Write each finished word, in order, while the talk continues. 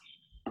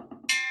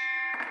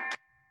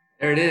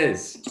There it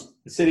is.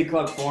 The City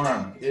Club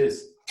Forum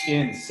is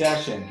in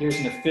session. Here's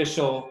an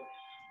official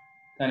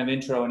kind of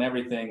intro and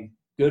everything.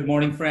 Good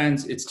morning,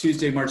 friends. It's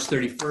Tuesday, March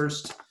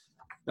 31st,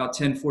 about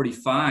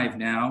 10:45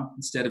 now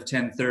instead of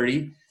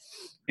 10:30.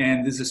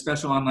 And this is a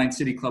special online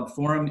City Club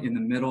Forum in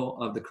the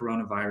middle of the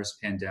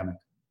coronavirus pandemic.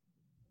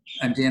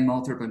 I'm Dan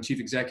Malthrop. I'm Chief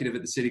Executive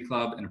at the City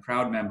Club and a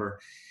proud member.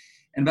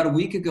 And about a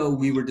week ago,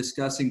 we were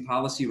discussing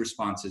policy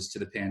responses to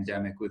the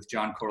pandemic with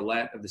John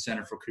Corlett of the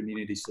Center for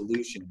Community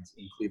Solutions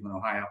in Cleveland,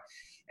 Ohio.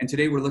 And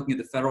today we're looking at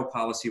the federal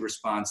policy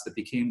response that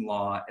became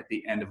law at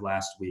the end of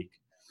last week.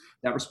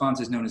 That response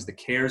is known as the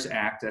CARES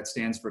Act. That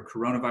stands for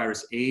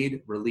Coronavirus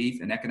Aid,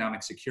 Relief, and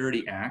Economic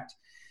Security Act.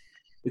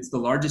 It's the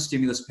largest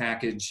stimulus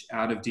package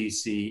out of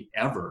DC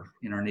ever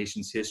in our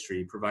nation's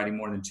history, providing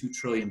more than $2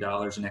 trillion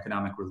in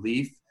economic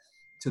relief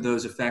to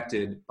those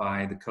affected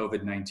by the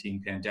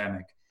COVID-19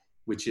 pandemic,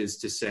 which is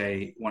to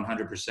say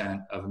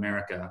 100% of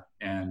America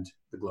and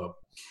the globe.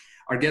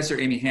 Our guests are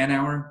Amy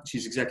Hanauer.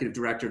 She's Executive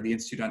Director of the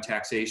Institute on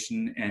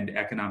Taxation and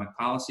Economic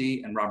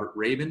Policy, and Robert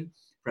Raben,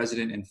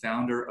 President and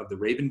founder of the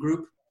Raben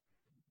Group.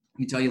 Let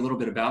me tell you a little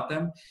bit about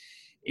them.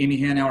 Amy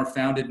Hanauer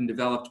founded and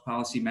developed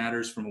Policy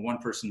Matters from a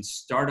one-person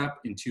startup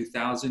in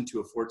 2000 to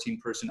a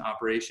 14-person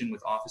operation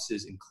with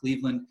offices in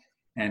Cleveland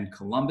and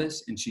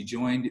Columbus, and she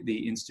joined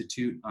the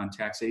Institute on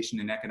Taxation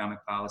and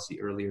Economic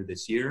Policy earlier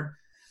this year.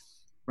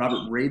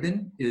 Robert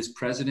Raben is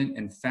president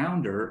and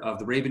founder of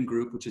the Raben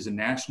Group, which is a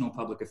national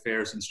public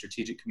affairs and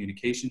strategic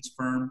communications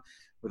firm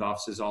with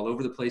offices all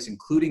over the place,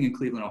 including in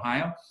Cleveland,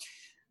 Ohio.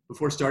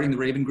 Before starting the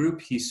Raben Group,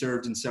 he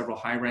served in several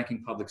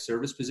high-ranking public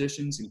service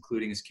positions,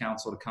 including as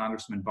counsel to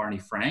Congressman Barney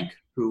Frank,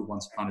 who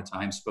once upon a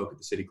time spoke at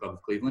the City Club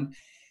of Cleveland.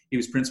 He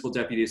was Principal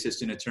Deputy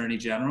Assistant Attorney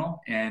General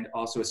and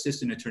also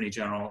Assistant Attorney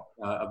General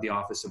of the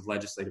Office of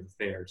Legislative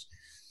Affairs.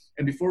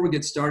 And before we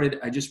get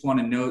started, I just want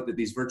to note that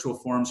these virtual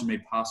forums are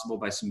made possible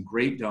by some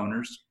great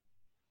donors: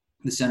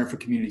 the Center for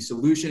Community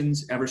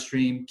Solutions,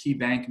 Everstream,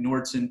 KeyBank,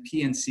 Nordson,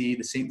 PNC,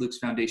 the St. Luke's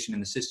Foundation,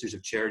 and the Sisters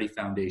of Charity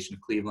Foundation of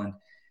Cleveland.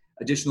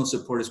 Additional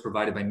support is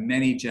provided by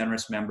many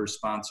generous members,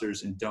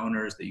 sponsors, and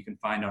donors that you can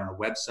find on our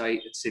website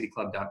at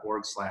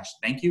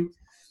cityclub.org/thank-you.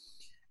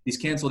 These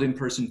canceled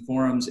in-person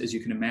forums, as you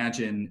can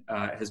imagine,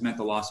 has meant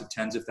the loss of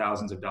tens of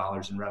thousands of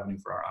dollars in revenue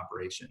for our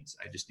operations.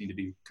 I just need to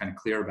be kind of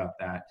clear about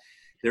that.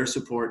 Their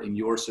support and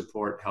your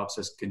support helps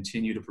us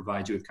continue to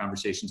provide you with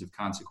conversations of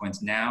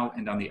consequence now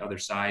and on the other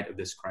side of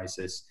this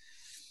crisis.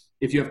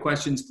 If you have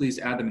questions, please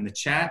add them in the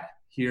chat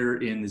here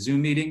in the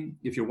Zoom meeting.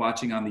 If you're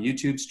watching on the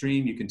YouTube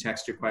stream, you can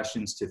text your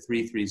questions to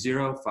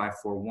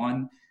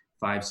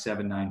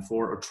 330-541-5794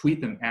 or tweet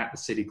them at the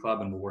City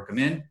Club and we'll work them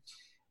in.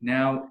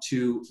 Now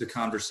to the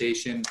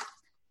conversation.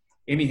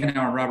 Amy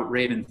Hanauer and Robert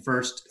Raben,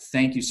 first,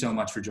 thank you so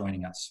much for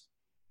joining us.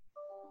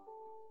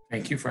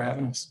 Thank you for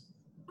having us.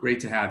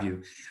 Great to have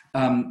you.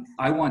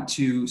 I want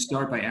to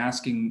start by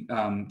asking,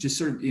 just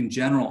sort of in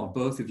general of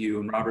both of you,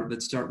 and Robert,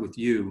 let's start with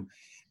you.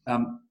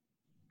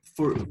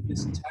 For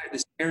this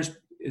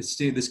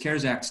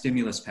CARES Act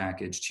stimulus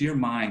package, to your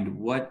mind,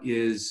 what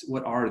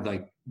are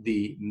like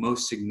the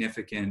most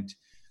significant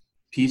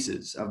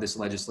pieces of this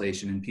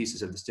legislation and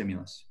pieces of the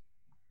stimulus?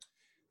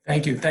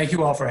 Thank you. Thank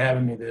you all for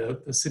having me.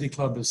 The City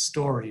Club is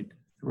storied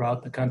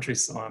throughout the country,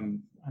 so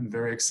I'm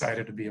very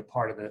excited to be a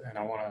part of it. And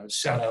I want to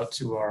shout out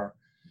to our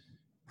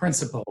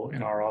principal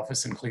in our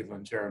office in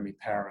Cleveland, Jeremy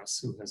Paris,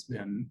 who has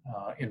been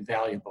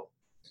invaluable.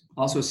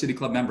 Also a City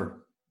Club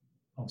member.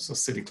 Also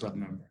City Club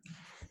member.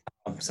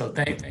 So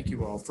thank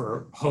you all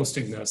for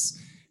hosting this.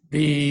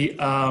 The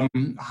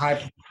high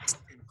points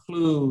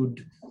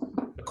include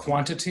the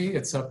quantity.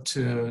 It's up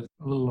to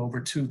a little over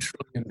 $2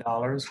 trillion,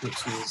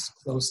 which is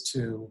close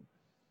to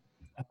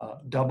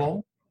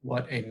double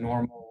what a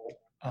normal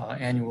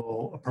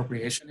annual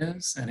appropriation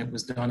is, and it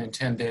was done in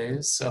 10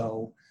 days.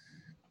 So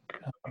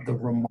the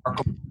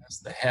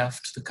remarkableness, the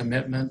heft, the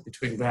commitment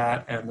between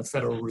that and the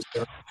Federal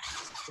Reserve.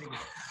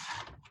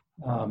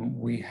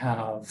 We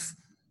have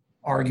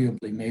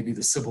arguably, maybe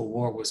the Civil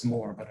War was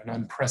more, but an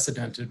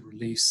unprecedented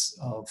release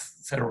of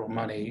federal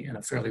money in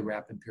a fairly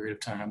rapid period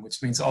of time,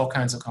 which means all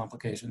kinds of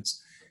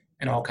complications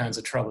and all kinds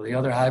of trouble. The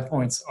other high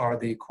points are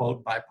the,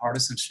 quote,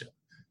 bipartisanship,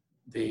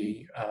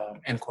 the,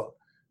 end quote,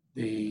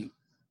 the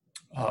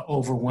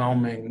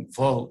overwhelming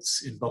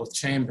votes in both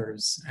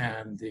chambers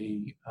and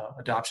the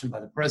adoption by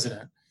the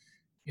president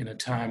in a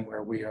time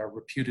where we are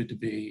reputed to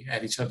be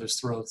at each other's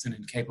throats and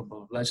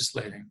incapable of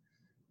legislating.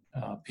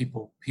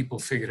 People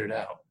figured it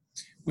out.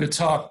 We'll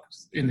talk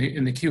in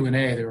the Q&A.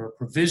 There are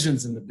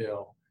provisions in the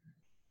bill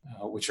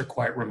which are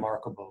quite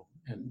remarkable,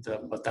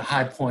 but the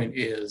high point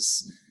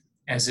is,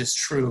 as is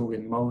true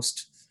in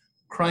most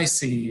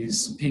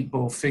crises,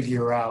 people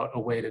figure out a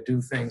way to do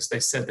things they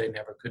said they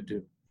never could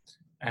do.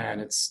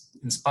 And it's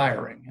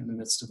inspiring in the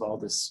midst of all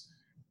this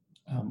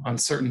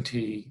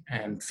uncertainty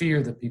and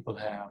fear that people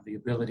have, the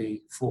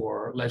ability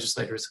for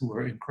legislators who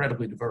are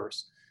incredibly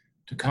diverse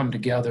to come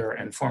together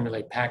and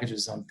formulate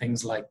packages on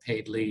things like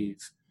paid leave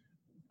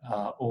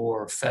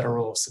or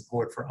federal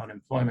support for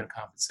unemployment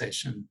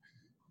compensation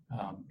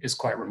is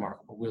quite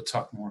remarkable. We'll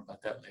talk more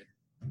about that later.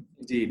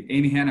 Indeed.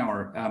 Amy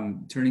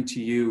Hanauer, turning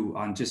to you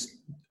on just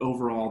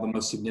overall the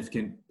most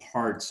significant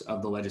parts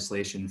of the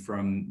legislation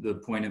from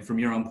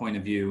your own point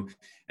of view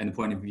and the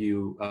point of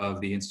view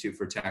of the Institute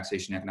for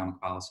Taxation Economic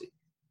Policy.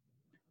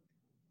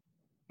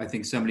 I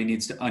think somebody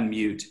needs to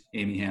unmute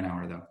Amy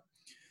Hanauer, though.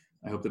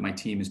 I hope that my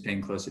team is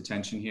paying close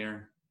attention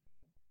here.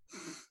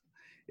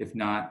 If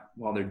not,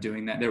 while they're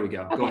doing that, there we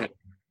go. Okay. Go ahead.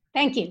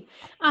 Thank you.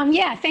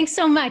 Yeah, thanks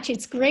so much.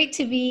 It's great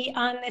to be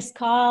on this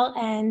call,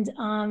 and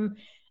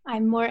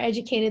I'm more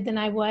educated than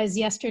I was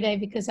yesterday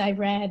because I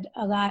read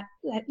a lot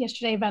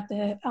yesterday about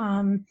the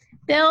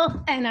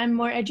bill, and I'm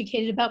more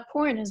educated about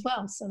porn as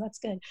well, so that's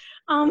good.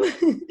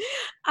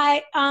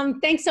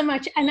 Thanks so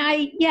much. And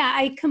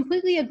I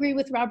completely agree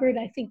with Robert.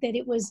 I think that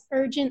it was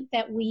urgent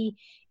that we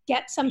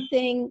get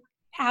something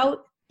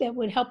out that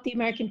would help the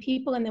American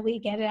people and that we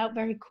get it out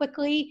very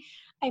quickly.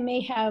 I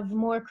may have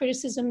more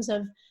criticisms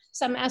of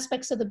some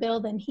aspects of the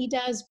bill than he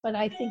does, but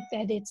I think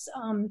that it's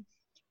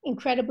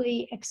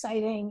incredibly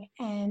exciting.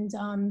 And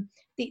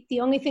the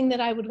only thing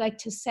that I would like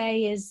to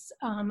say is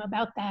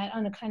about that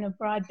on a kind of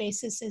broad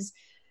basis is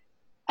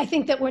I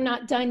think that we're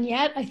not done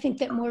yet. I think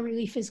that more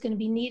relief is going to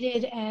be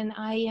needed, and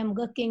I am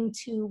looking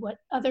to what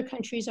other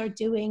countries are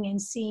doing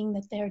and seeing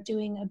that they're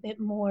doing a bit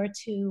more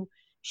to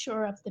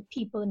shore up the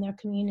people in their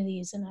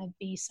communities, and I'd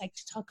be psyched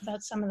to talk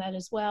about some of that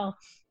as well.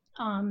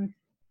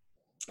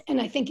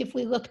 And I think if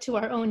we look to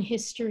our own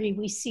history,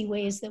 we see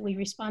ways that we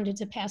responded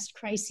to past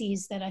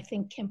crises that I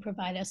think can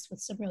provide us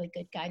with some really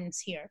good guidance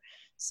here.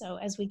 So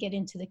as we get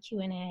into the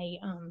Q&A,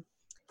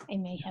 I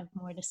may have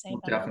more to say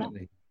about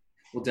that.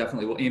 Well,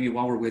 definitely. Well, Amy,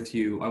 while we're with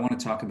you, I want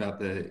to talk about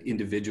the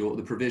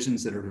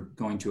provisions that are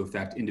going to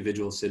affect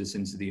individual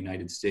citizens of the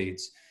United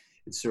States.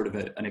 It's sort of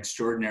an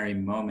extraordinary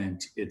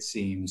moment, it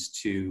seems,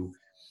 to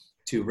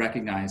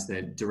recognize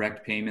that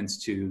direct payments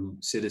to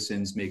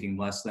citizens making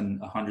less than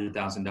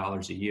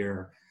 $100,000 a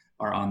year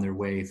are on their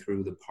way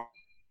through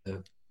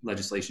the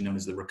legislation known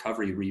as the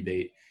recovery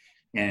rebate,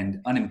 and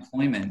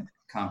unemployment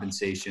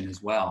compensation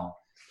as well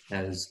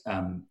has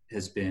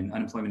been,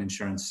 unemployment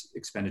insurance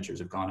expenditures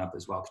have gone up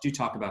as well. Could you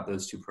talk about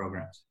those two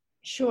programs?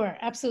 Sure,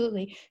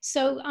 absolutely.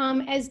 So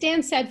as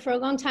Dan said, for a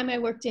long time I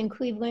worked in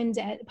Cleveland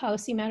at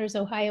Policy Matters,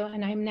 Ohio,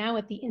 and I'm now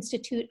at the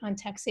Institute on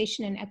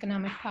Taxation and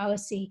Economic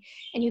Policy.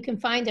 And you can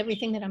find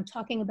everything that I'm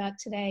talking about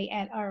today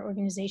at our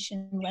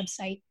organization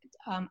website,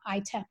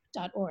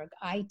 itep.org,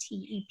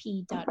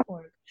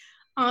 itep.org.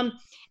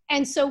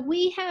 And so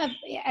we have,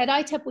 at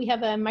ITEP, we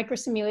have a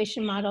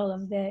microsimulation model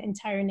of the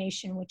entire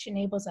nation, which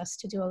enables us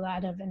to do a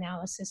lot of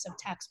analysis of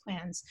tax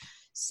plans.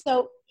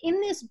 So in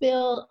this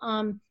bill,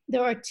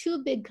 there are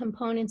two big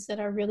components that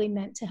are really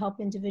meant to help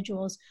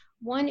individuals.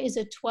 One is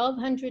a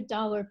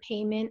 $1,200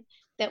 payment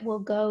that will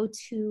go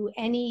to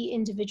any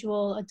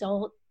individual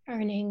adult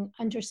earning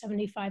under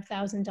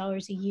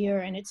 $75,000 a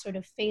year, and it sort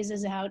of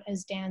phases out,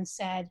 as Dan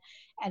said,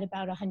 at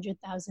about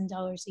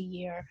 $100,000 a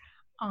year.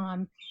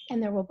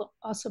 And there will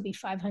also be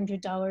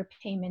 $500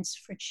 payments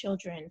for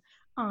children.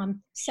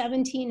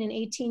 17 and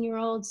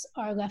 18-year-olds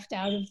are left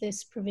out of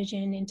this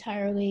provision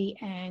entirely,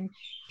 and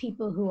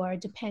people who are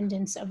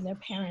dependents of their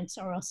parents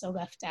are also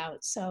left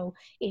out. So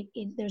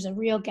there's a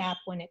real gap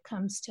when it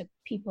comes to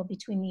people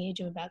between the age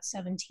of about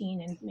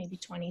 17 and maybe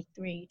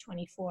 23,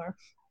 24.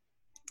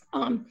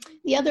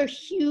 The other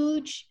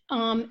huge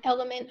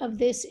element of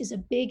this is a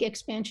big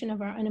expansion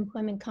of our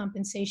unemployment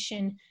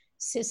compensation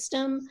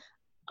system.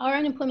 Our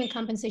unemployment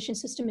compensation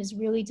system is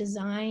really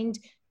designed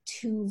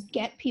to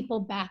get people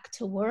back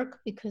to work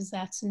because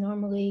that's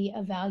normally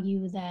a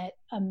value that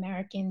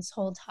Americans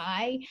hold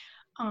high.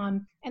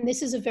 And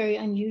this is a very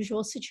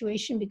unusual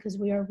situation because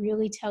we are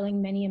really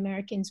telling many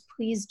Americans,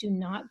 please do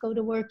not go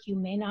to work. You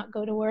may not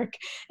go to work.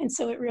 And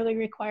so it really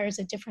requires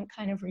a different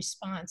kind of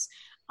response.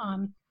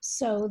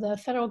 So the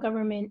federal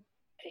government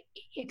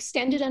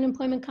extended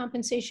unemployment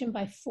compensation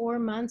by 4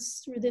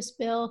 months through this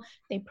bill.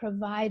 They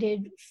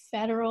provided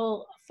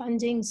federal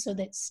funding so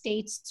that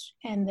states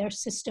and their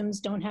systems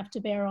don't have to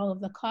bear all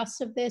of the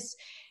costs of this.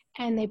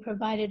 And they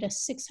provided a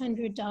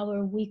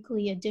 $600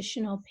 weekly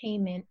additional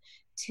payment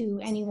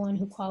to anyone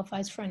who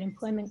qualifies for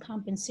unemployment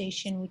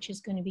compensation, which is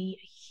going to be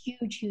a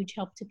huge, huge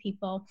help to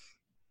people.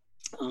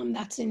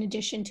 That's in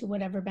addition to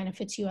whatever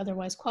benefits you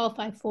otherwise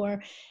qualify for.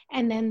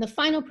 And then the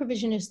final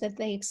provision is that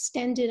they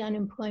extended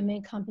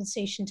unemployment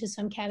compensation to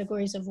some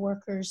categories of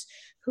workers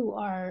who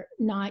are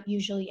not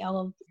usually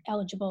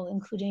eligible,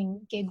 including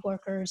gig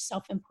workers,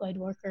 self-employed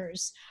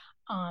workers,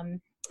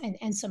 and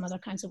some other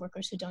kinds of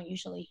workers who don't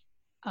usually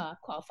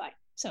qualify.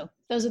 So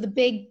those are the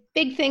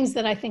big things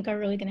that I think are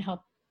really going to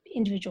help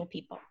individual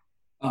people.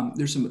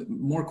 There's some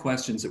more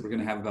questions that we're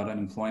going to have about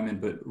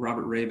unemployment, but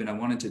Robert Raben, I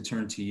wanted to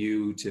turn to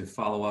you to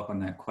follow up on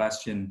that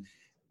question,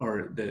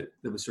 or that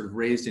was sort of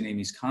raised in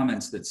Amy's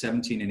comments, that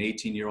 17 and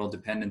 18-year-old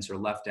dependents are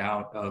left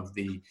out of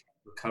the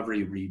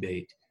recovery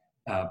rebate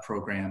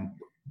program.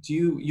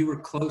 You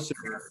were close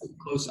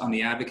on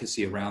the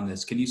advocacy around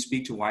this. Can you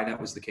speak to why that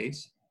was the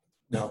case?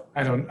 No,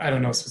 I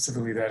don't know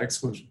specifically that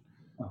exclusion.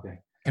 Okay.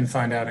 Can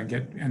find out and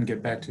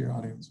get back to your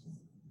audience.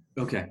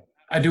 Okay.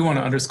 I do want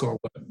to underscore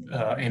what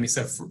Amy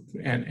said,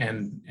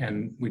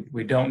 and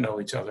we don't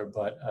know each other,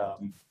 but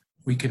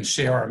we can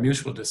share our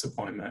mutual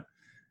disappointment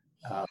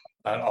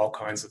about all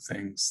kinds of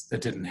things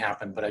that didn't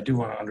happen. But I do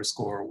want to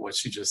underscore what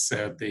she just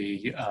said,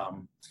 the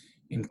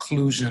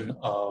inclusion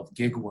of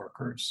gig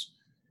workers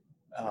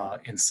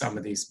in some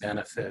of these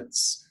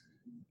benefits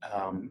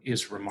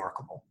is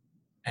remarkable.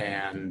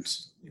 And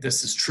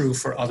this is true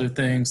for other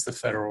things, the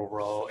federal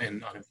role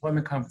in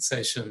unemployment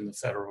compensation, the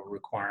federal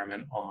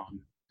requirement on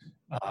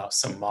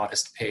some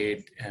modest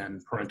paid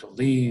and parental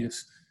leave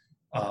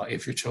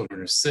if your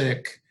children are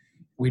sick.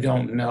 We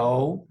don't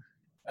know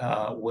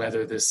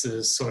whether this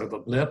is sort of a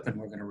blip and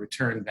we're going to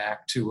return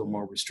back to a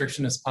more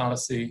restrictionist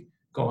policy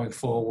going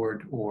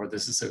forward, or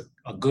this is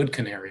a good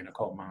canary in a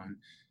coal mine,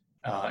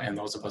 and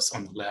those of us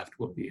on the left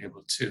will be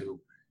able to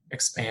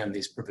expand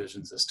these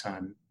provisions as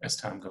time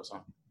goes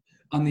on.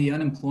 On the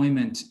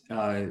unemployment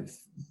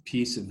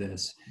piece of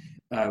this,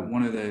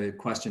 one of the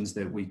questions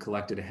that we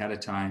collected ahead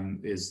of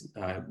time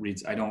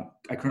reads, I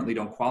currently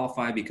don't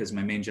qualify because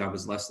my main job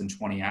is less than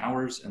 20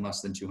 hours and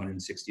less than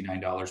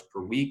 $269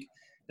 per week.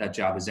 That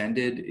job has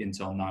ended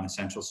until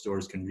non-essential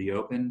stores can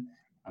reopen.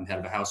 I'm head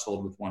of a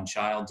household with one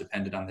child,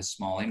 dependent on this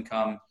small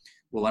income.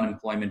 Will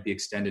unemployment be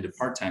extended to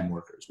part-time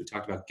workers? We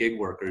talked about gig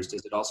workers.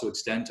 Does it also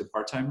extend to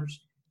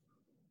part-timers?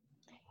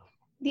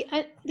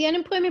 The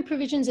unemployment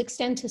provisions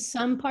extend to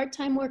some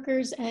part-time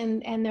workers,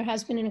 and there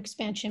has been an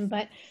expansion,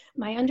 but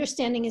my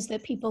understanding is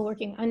that people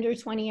working under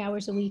 20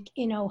 hours a week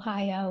in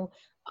Ohio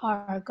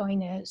are going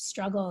to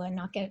struggle and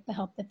not get the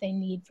help that they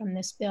need from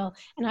this bill.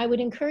 And I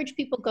would encourage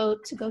people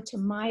to go to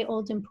my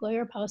old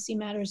employer,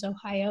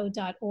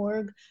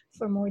 policymattersohio.org,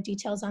 for more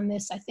details on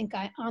this. I think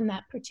on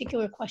that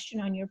particular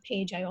question on your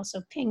page, I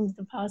also pinged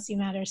the Policy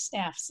Matters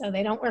staff, so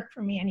they don't work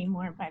for me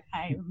anymore, but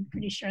I'm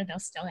pretty sure they'll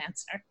still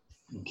answer.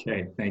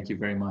 Okay, thank you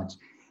very much.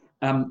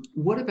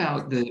 What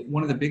about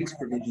one of the biggest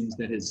provisions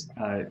that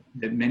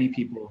many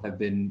people have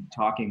been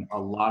talking a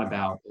lot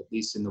about, at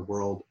least in the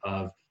world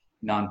of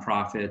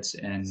nonprofits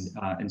and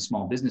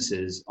small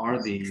businesses,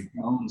 are the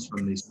loans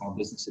from the Small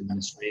Business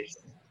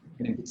Administration.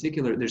 And in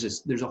particular,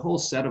 there's a whole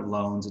set of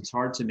loans. It's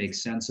hard to make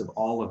sense of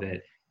all of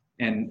it.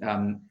 And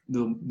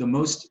the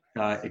most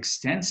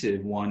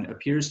extensive one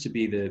appears to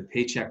be the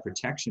Paycheck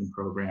Protection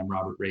Program,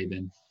 Robert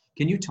Raben.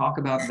 Can you talk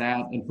about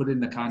that and put it in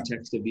the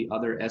context of the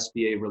other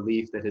SBA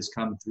relief that has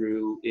come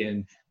through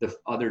in the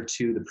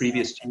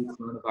previous two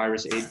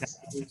coronavirus aid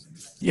packages?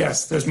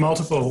 Yes, there's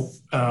multiple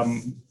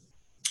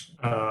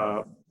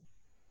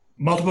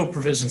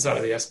provisions out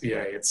of the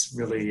SBA. It's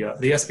really,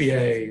 the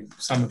SBA,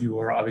 some of you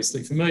are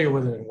obviously familiar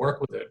with it and work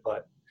with it,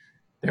 but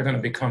they're going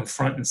to become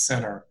front and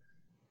center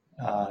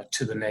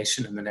to the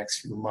nation in the next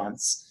few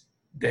months.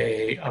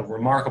 A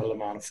remarkable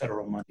amount of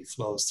federal money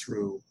flows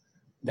through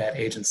that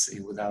agency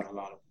without a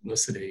lot of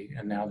publicity,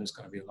 and now there's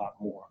going to be a lot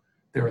more.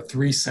 There are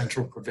three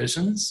central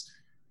provisions.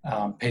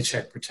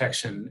 Paycheck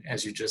protection,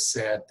 as you just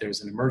said,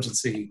 there's an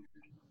emergency,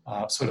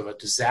 sort of a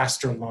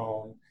disaster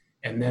loan,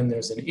 and then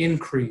there's an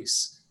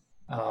increase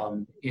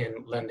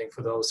in lending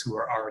for those who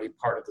are already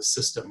part of the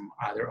system,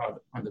 either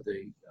under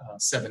the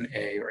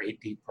 7A or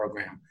 8D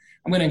program.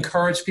 I'm going to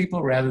encourage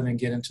people, rather than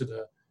get into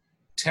the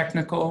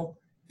technical,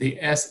 the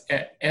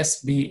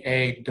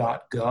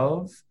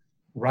SBA.gov,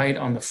 right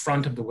on the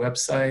front of the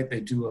website,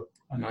 they do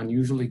an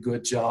unusually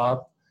good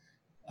job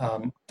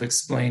of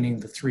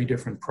explaining the three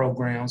different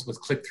programs with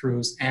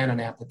click-throughs, and an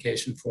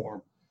application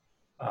form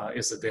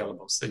is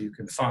available. So you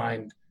can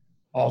find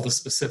all the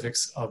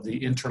specifics of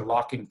the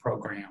interlocking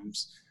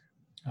programs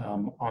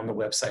on the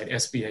website,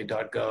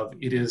 sba.gov.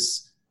 It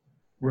is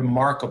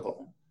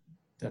remarkable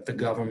that the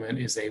government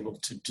is able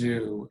to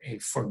do a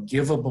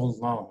forgivable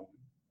loan.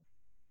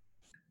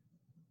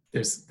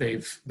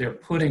 They're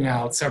putting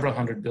out several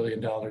 $100 billion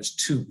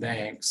to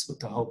banks with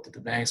the hope that the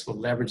banks will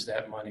leverage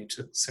that money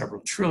to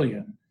several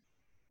trillion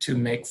to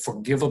make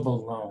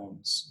forgivable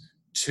loans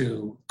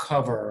to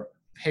cover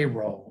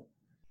payroll,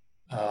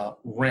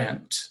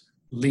 rent,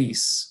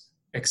 lease,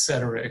 et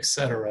cetera,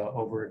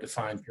 over a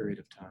defined period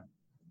of time.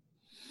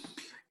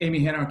 Amy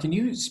Hanauer, can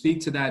you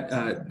speak to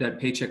that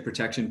Paycheck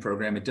Protection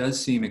Program? It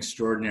does seem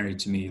extraordinary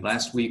to me.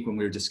 Last week, when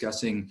we were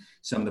discussing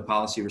some of the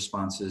policy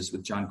responses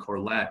with John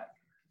Corlett,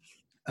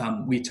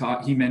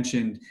 he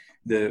mentioned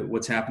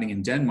what's happening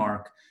in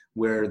Denmark,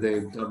 where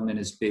the government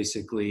is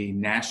basically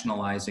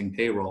nationalizing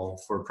payroll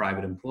for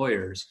private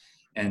employers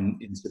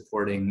and in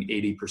supporting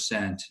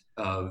 80%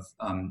 of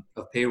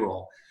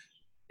payroll.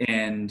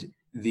 And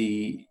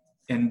we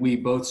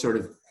both sort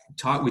of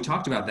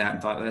talked about that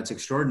and thought that's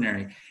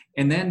extraordinary.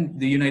 And then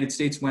the United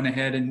States went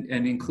ahead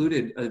and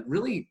included a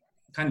really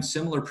kind of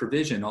similar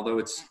provision, although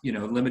it's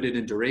limited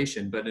in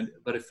duration, but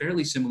a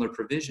fairly similar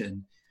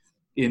provision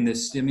in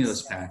this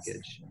stimulus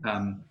package.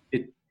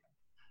 It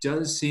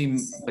does seem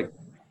like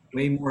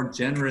way more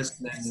generous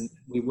than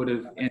we would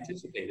have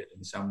anticipated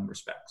in some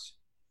respects.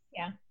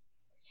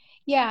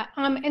 Yeah.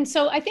 And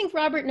so I think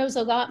Robert knows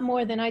a lot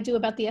more than I do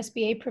about the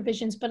SBA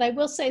provisions, but I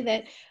will say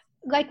that,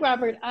 like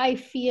Robert, I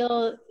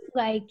feel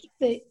like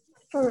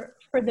for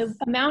the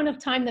amount of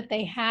time that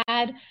they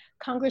had,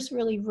 Congress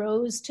really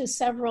rose to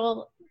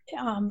several,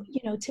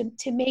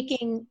 to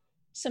making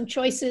some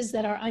choices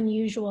that are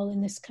unusual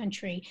in this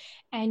country.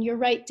 And you're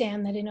right,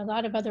 Dan, that in a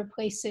lot of other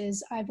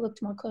places, I've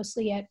looked more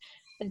closely at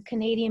the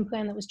Canadian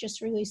plan that was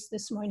just released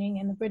this morning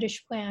and the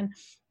British plan,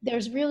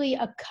 there's really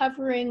a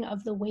covering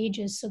of the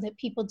wages so that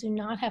people do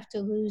not have to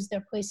lose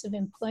their place of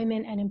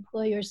employment and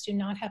employers do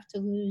not have to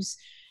lose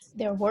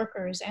their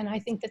workers. And I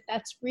think that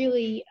that's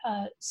really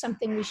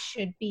something we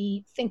should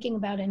be thinking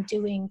about and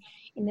doing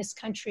in this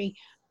country.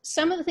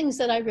 Some of the things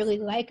that I really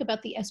like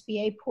about the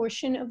SBA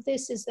portion of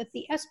this is that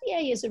the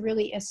SBA is a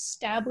really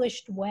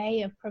established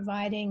way of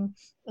providing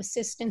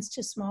assistance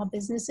to small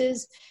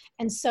businesses.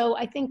 And so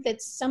I think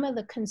that some of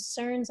the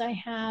concerns I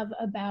have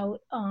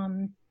about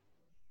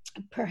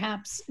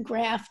perhaps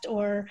graft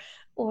or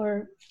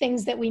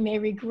things that we may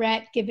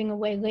regret giving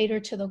away later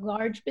to the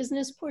large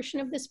business portion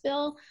of this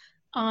bill,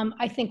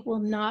 I think will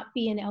not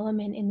be an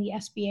element in the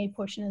SBA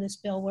portion of this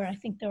bill, where I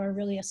think there are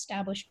really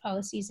established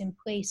policies in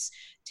place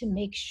to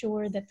make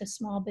sure that the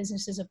small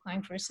businesses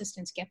applying for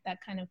assistance get that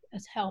kind of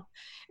help.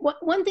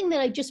 One thing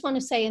that I just want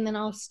to say, and then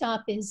I'll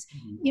stop, is,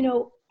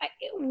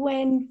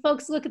 when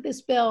folks look at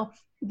this bill,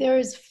 there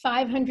is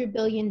 $500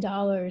 billion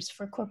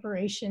for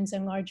corporations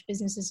and large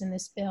businesses in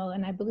this bill,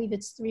 and I believe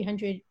it's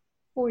 $349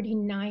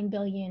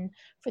 billion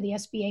for the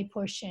SBA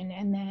portion,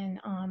 and then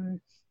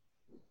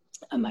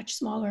a much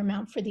smaller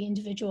amount for the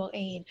individual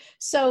aid.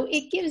 So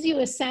it gives you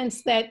a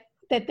sense that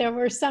there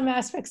were some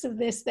aspects of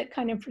this that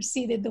kind of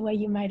proceeded the way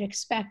you might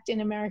expect in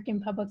American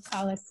public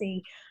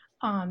policy,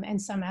 and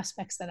some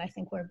aspects that I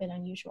think were a bit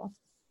unusual.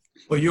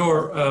 Well,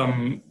 your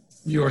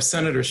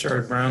Senator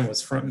Sherrod Brown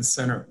was front and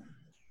center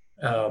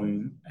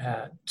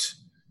at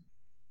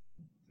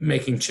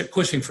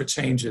pushing for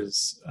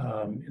changes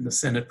in the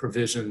Senate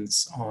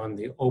provisions on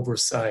the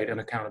Oversight and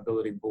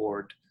Accountability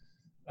Board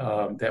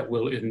that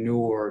will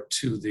inure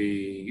to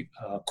the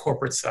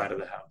corporate side of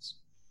the House.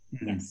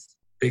 Yes.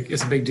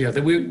 It's a big deal.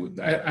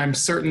 I'm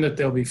certain that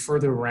there'll be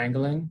further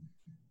wrangling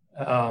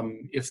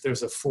if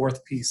there's a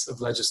fourth piece of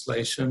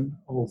legislation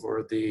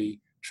over the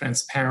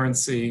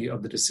transparency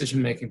of the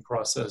decision-making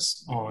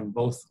process on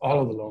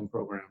all of the loan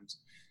programs,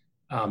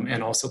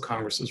 and also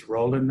Congress's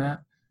role in that.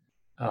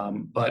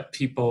 But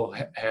people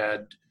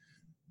had,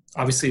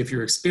 obviously, if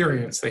you're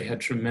experienced, they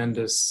had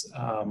tremendous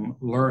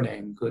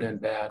learning, good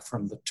and bad,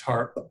 from the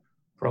TARP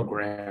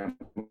program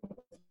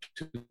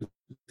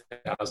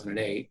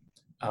 2008.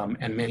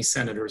 And many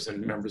senators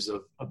and members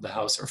of the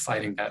House are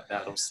fighting that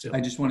battle still.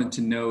 I just wanted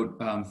to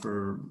note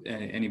for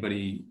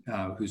anybody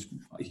who's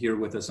here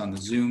with us on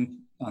the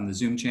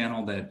Zoom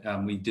channel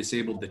that we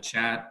disabled the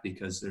chat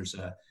because there's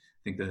I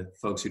think the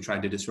folks who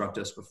tried to disrupt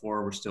us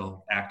before were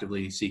still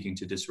actively seeking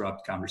to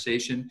disrupt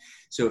conversation.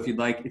 So if you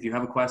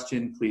have a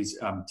question, please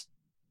to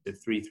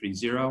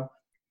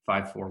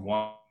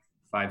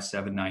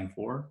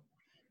 330-541-5794,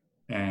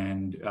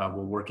 and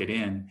we'll work it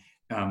in.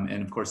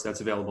 And of course,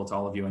 that's available to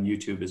all of you on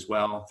YouTube as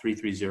well,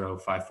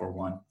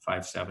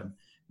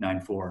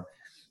 330-541-5794.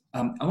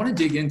 I want to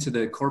dig into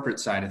the corporate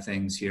side of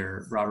things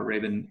here, Robert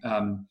Raben.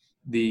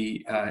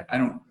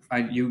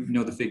 You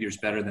know the figures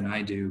better than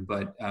I do,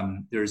 but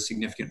there is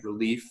significant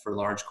relief for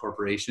large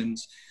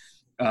corporations,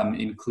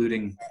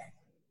 including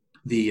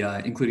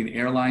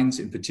airlines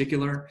in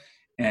particular,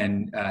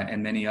 and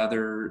many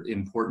other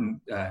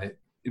important,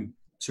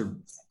 sort of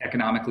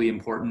economically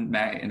important,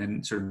 and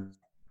in sort of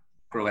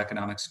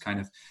macroeconomics kind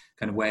of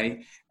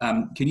way.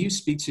 Can you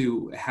speak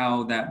to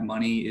how that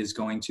money is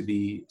going to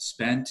be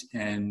spent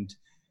and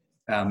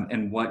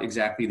what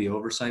exactly the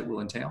oversight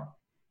will entail?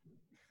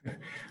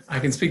 I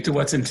can speak to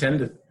what's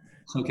intended.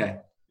 Okay.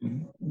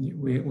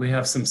 We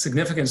have some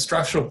significant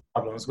structural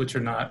problems, which are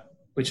not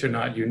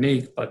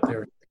unique, but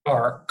they're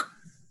stark.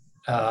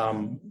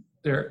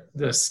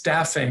 The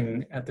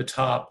staffing at the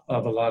top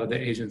of a lot of the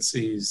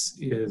agencies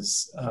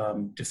is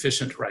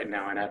deficient right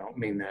now, and I don't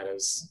mean that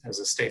as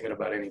a statement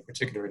about any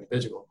particular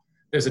individual.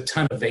 There's a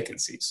ton of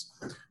vacancies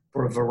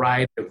for a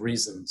variety of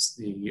reasons.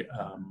 The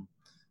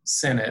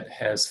Senate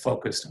has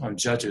focused on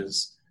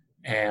judges,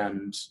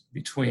 and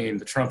between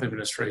the Trump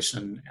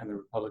administration and the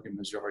Republican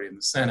majority in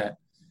the Senate,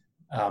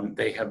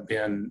 they have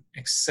been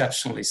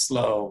exceptionally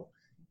slow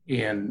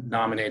in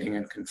nominating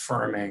and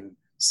confirming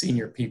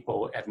senior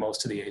people at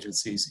most of the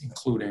agencies,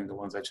 including the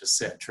ones I just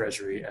said,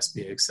 Treasury,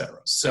 SBA, et cetera.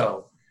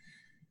 So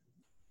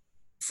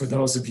for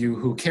those of you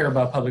who care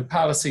about public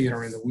policy and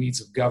are in the weeds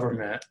of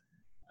government,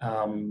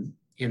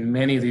 in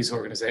many of these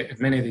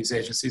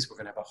agencies, we're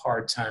going to have a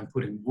hard time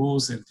putting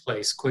rules in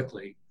place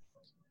quickly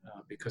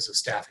because of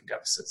staffing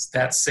deficits.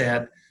 That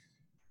said,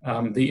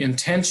 the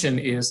intention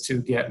is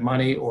to get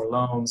money or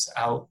loans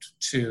out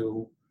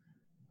to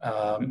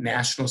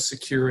national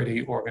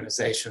security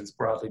organizations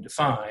broadly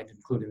defined,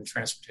 including the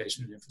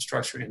transportation and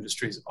infrastructure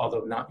industries,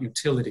 although not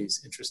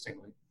utilities,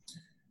 interestingly,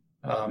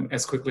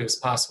 as quickly as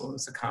possible.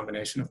 It's a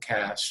combination of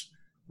cash,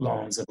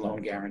 loans, and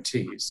loan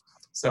guarantees.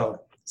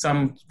 So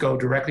some go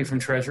directly from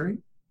Treasury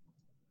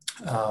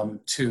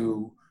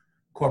to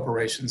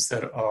corporations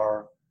that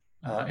are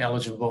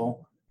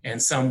eligible, and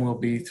some will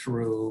be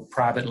through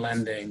private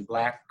lending,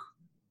 black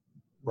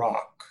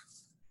BlackRock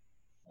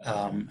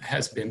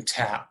has been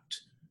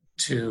tapped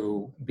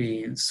to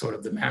be sort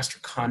of the master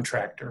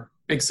contractor.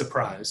 Big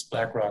surprise,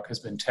 BlackRock has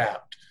been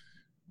tapped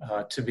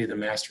to be the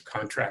master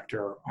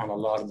contractor on a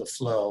lot of the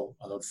flow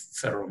of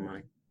federal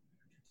money.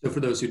 So for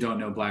those who don't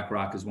know,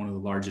 BlackRock is one of the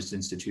largest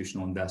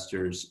institutional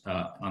investors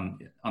on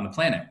the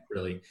planet,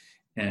 really,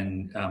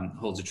 and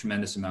holds a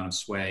tremendous amount of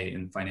sway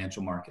in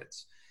financial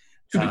markets.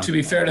 To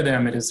be fair to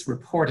them, it is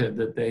reported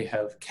that they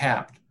have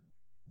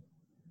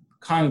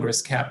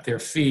Congress capped their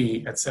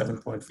fee at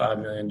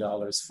 $7.5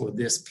 million for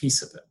this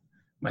piece of it.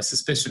 My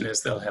suspicion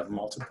is they'll have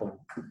multiple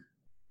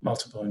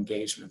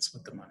engagements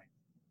with the money.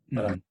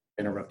 But I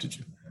interrupted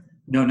you.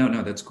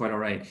 No, that's quite all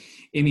right.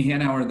 Amy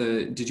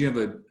Hanauer, did you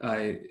have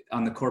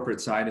on the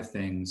corporate side of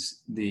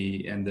things,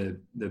 the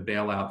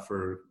bailout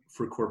for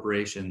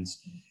corporations?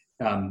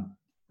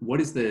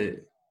 What are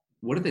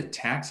the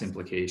tax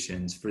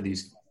implications for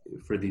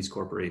these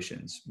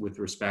corporations with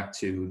respect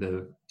to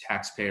the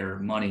taxpayer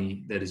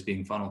money that is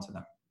being funneled to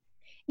them?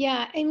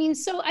 Yeah, I mean,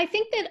 so I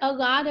think that a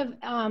lot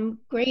of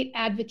great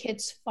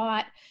advocates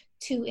fought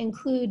to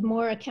include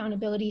more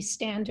accountability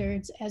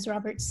standards, as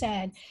Robert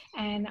said,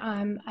 and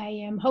I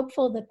am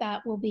hopeful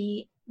that will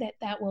be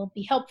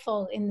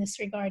helpful in this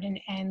regard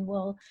and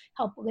will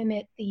help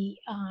limit the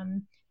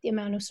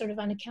amount of sort of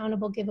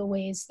unaccountable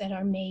giveaways that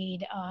are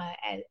made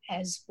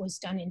as was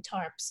done in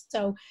TARPs.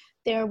 So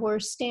there were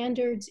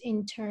standards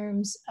in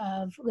terms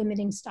of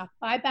limiting stock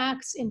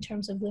buybacks, in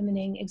terms of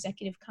limiting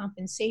executive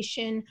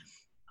compensation,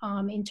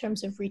 in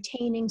terms of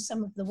retaining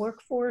some of the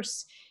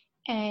workforce,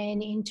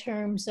 and in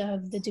terms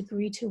of the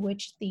degree to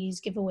which these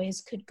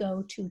giveaways could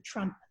go to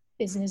Trump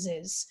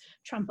businesses,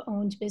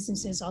 Trump-owned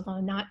businesses,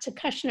 although not to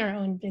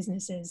Kushner-owned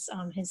businesses.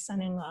 His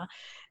son-in-law,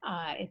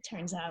 it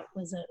turns out,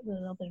 was a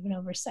little bit of an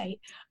oversight.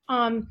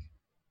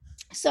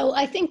 So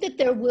I think that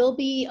there will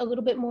be a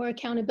little bit more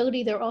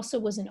accountability. There also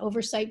was an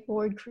oversight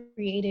board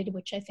created,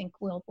 which I think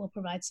will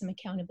provide some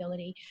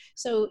accountability.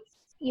 So,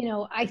 you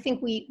know, I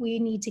think we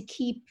need to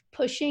keep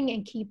pushing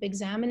and keep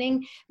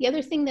examining. The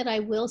other thing that I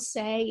will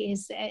say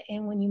is that,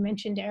 and when you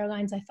mentioned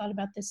airlines, I thought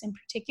about this in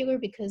particular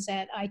because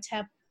at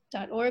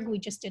itap.org, we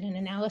just did an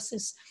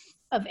analysis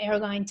of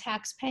airline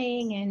tax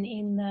paying, and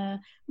in the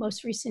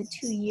most recent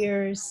 2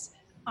 years,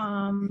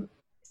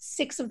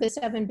 6 of the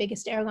 7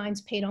 biggest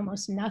airlines paid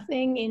almost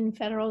nothing in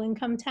federal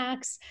income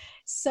tax.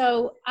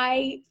 So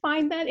I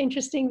find that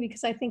interesting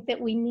because I think that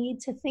we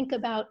need to think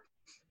about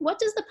what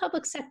does the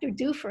public sector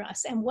do for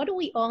us, and what do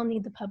we all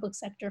need the public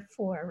sector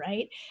for,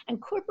 right?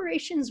 And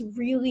corporations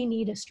really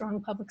need a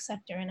strong public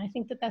sector, and I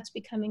think that that's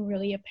becoming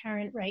really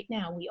apparent right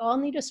now. We all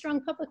need a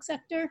strong public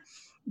sector,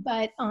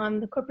 but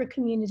the corporate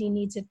community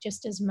needs it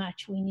just as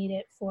much. We need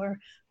it for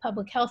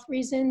public health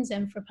reasons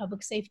and for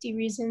public safety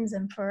reasons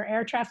and for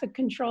air traffic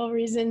control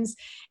reasons,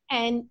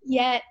 and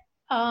yet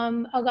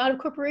a lot of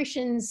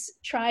corporations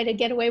try to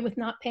get away with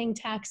not paying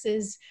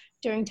taxes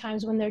during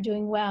times when they're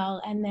doing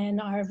well, and then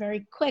are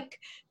very quick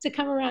to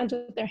come around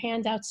with their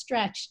hand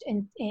outstretched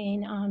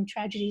in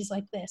tragedies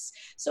like this.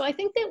 So I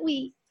think that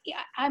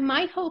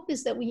my hope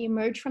is that we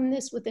emerge from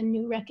this with a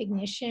new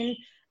recognition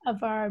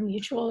of our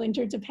mutual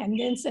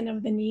interdependence and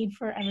of the need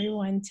for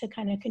everyone to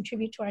kind of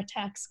contribute to our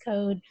tax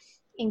code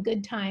in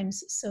good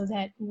times so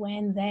that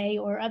when they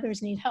or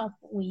others need help,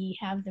 we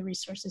have the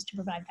resources to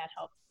provide that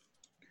help.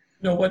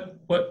 You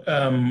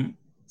know,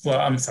 well,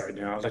 I'm sorry,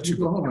 Dan, I'll let you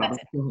go. Go ahead.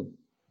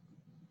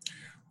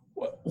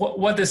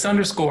 What this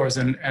underscores,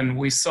 and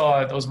we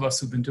saw it, those of us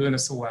who've been doing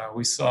this a while,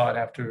 we saw it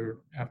after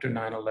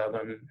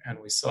 9/11, and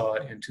we saw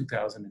it in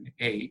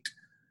 2008,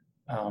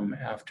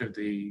 after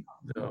the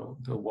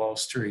Wall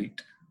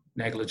Street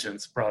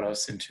negligence brought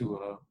us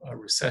into a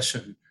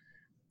recession.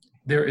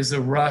 There is a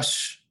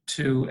rush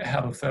to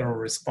have a federal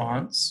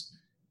response,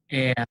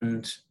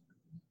 and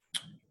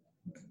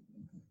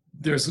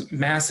there's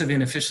massive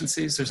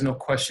inefficiencies. There's no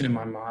question in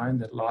my mind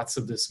that lots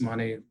of this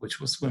money, which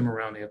will swim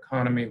around the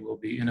economy, will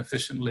be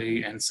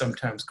inefficiently and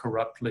sometimes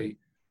corruptly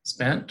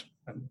spent.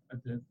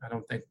 I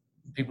don't think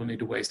people need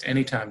to waste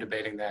any time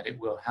debating that. It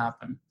will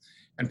happen.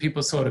 And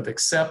people sort of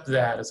accept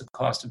that as a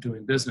cost of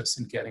doing business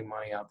and getting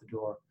money out the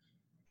door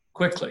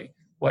quickly.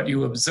 What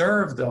you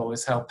observe, though,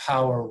 is how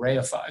power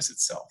reifies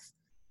itself.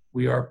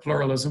 We are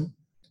pluralism.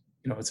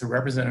 You know, it's a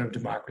representative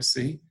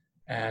democracy,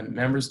 and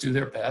members do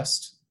their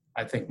best.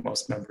 I think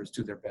most members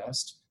do their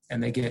best,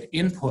 and they get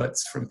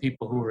inputs from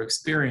people who are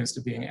experienced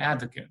at being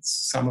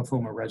advocates, some of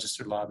whom are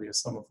registered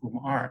lobbyists, some of whom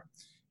aren't.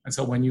 And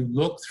so when you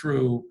look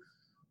through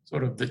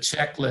sort of the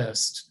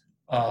checklist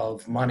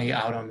of money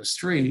out on the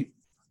street,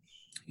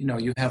 you know,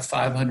 you have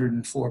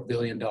 $504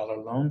 billion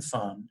loan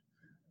fund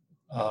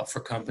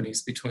for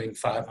companies between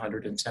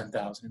 500 and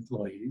 10,000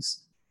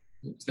 employees.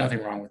 There's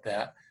nothing wrong with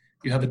that.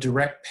 You have a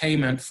direct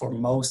payment for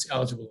most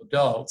eligible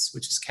adults,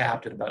 which is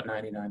capped at about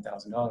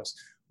 $99,000,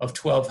 of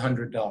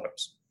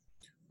 $1,200.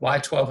 Why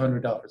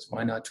 $1,200?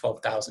 Why not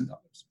 $12,000?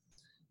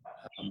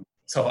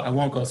 So I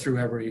won't go through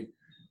every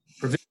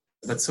provision,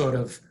 but sort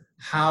of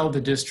how the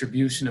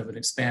distribution of an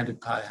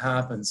expanded pie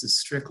happens is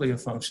strictly a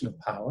function of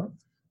power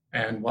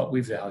and what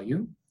we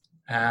value.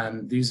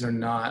 And these are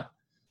not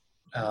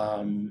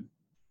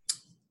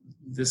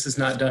this is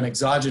not done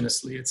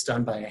exogenously. It's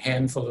done by a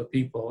handful of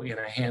people in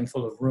a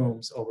handful of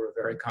rooms over a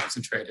very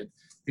concentrated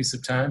piece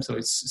of time. So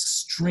it's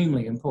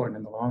extremely important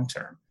in the long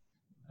term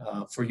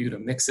for you to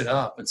mix it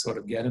up and sort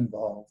of get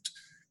involved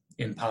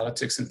in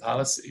politics and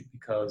policy,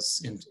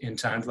 because in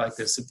times like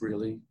this, it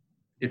really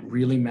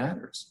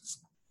matters.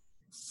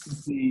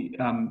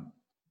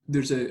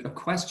 There's a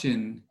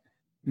question.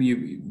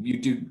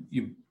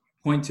 You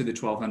point to the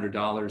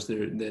 $1,200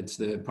 there, that's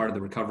the part of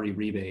the recovery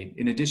rebate.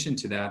 In addition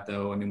to that,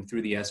 though, I mean,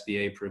 through the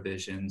SBA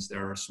provisions,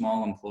 there are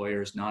small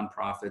employers,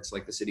 nonprofits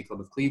like the City Club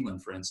of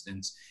Cleveland, for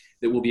instance,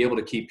 that will be able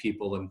to keep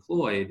people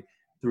employed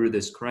through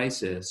this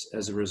crisis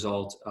as a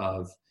result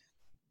of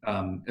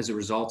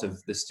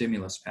the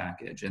stimulus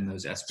package and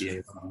those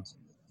SBA loans,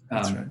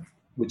 That's right.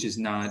 which is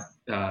not,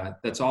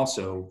 that's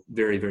also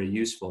very, very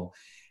useful.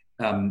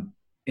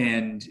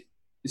 And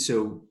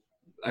so,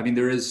 I mean,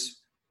 there is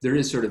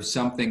sort of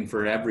something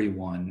for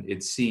everyone,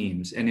 it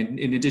seems. And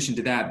in addition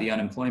to that, the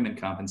unemployment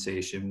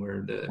compensation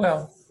where the...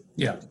 Well,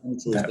 yeah,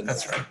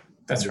 that's right.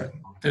 That's right.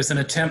 There's an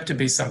attempt to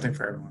be something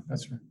for everyone.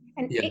 That's right.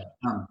 And if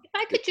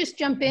I could just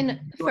jump in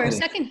for a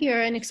second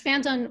here and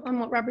expand on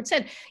what Robert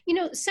said. You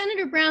know,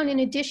 Senator Brown, in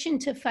addition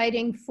to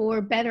fighting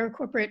for better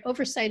corporate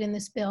oversight in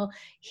this bill,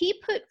 he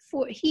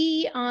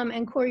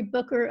and Cory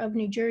Booker of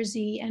New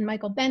Jersey and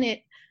Michael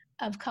Bennet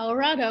of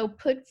Colorado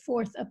put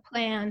forth a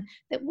plan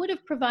that would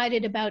have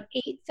provided about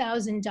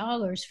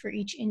 $8,000 for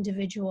each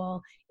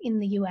individual in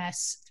the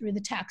US through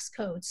the tax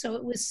code. So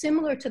it was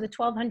similar to the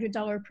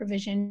 $1,200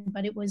 provision,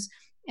 but it was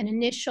an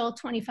initial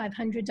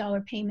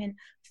 $2,500 payment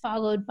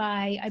followed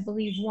by, I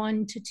believe,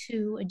 1 to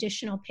 2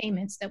 additional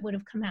payments that would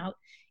have come out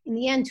in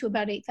the end to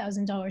about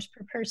 $8,000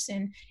 per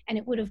person. And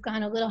it would have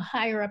gone a little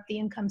higher up the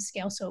income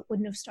scale, so it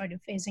wouldn't have started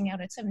phasing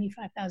out at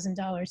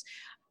 $75,000.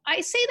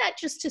 I say that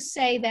just to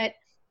say that,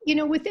 you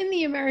know, within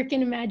the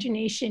American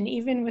imagination,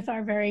 even with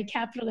our very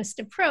capitalist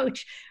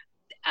approach,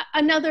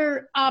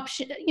 another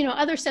option, you know,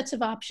 other sets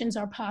of options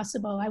are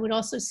possible. I would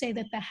also say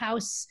that the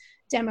House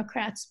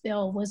Democrats'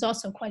 bill was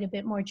also quite a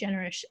bit more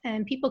generous,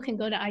 and people can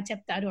go to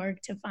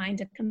itep.org to find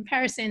a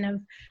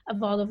comparison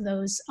of all of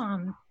those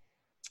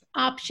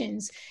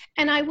options.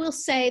 And I will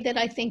say that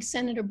I think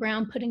Senator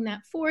Brown putting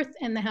that forth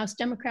and the House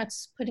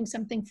Democrats putting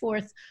something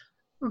forth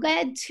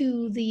led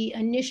to the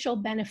initial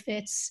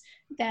benefits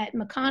that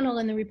McConnell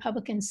and the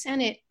Republican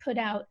Senate put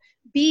out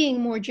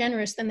being more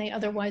generous than they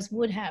otherwise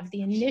would have.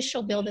 The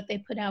initial bill that they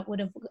put out would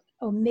have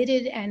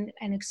omitted and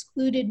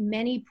excluded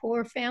many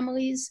poor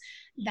families.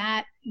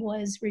 That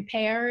was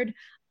repaired,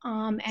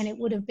 and it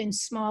would have been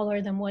smaller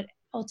than what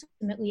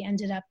ultimately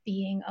ended up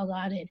being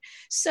allotted.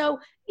 So,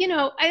 you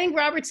know, I think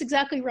Robert's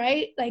exactly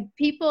right. Like,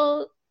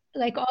 people,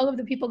 like all of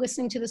the people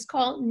listening to this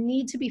call,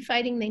 need to be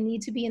fighting. They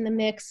need to be in the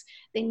mix.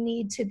 They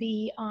need to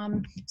be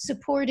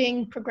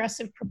supporting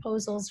progressive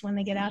proposals when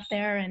they get out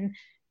there. And,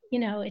 you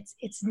know,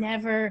 it's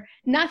never,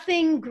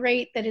 nothing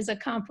great that is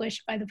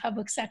accomplished by the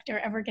public sector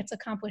ever gets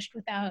accomplished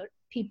without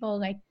people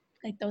like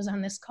those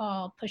on this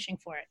call pushing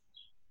for it.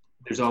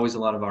 There's always a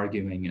lot of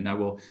arguing, and I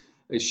will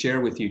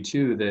share with you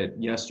too that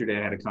yesterday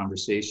I had a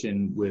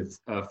conversation with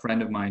a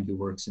friend of mine who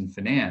works in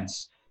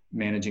finance,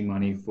 managing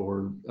money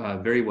for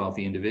very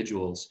wealthy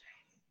individuals,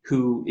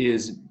 who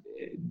is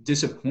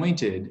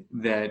disappointed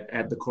that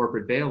at the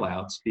corporate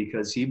bailouts,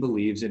 because he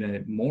believes in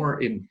it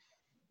more in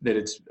that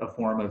it's a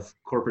form of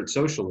corporate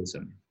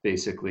socialism,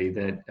 basically,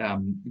 that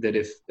that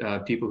if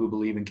people who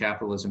believe in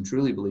capitalism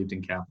truly believed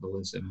in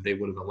capitalism, they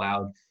would have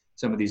allowed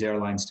some of these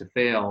airlines to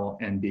fail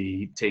and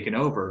be taken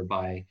over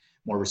by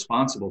more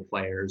responsible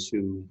players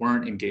who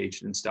weren't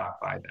engaged in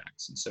stock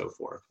buybacks and so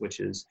forth,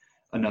 which is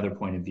another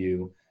point of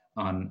view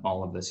on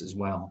all of this as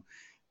well.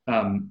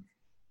 I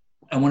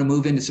want to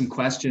move into some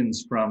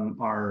questions from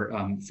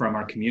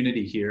our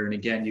community here. And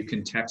again, you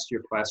can text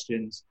your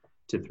questions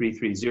to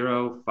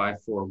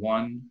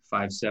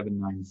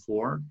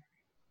 330-541-5794.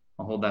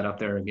 I'll hold that up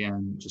there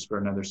again just for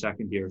another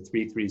second here,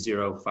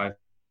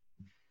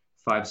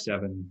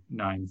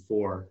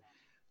 330-5794.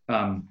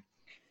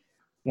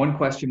 One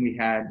question we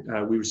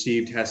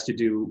received has to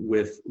do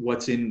with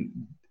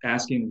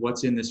asking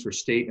what's in this for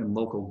state and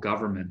local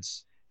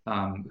governments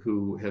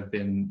who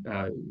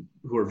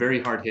are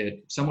very hard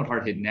hit, somewhat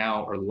hard hit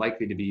now, are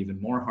likely to be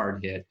even more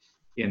hard hit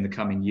in the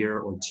coming year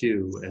or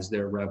two as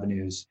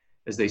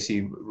they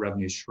see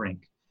revenues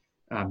shrink.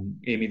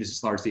 Amy, this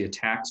is largely a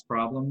tax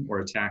problem or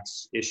a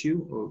tax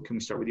issue. Or can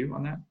we start with you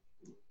on that?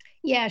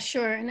 Yeah,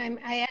 sure. And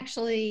I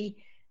actually,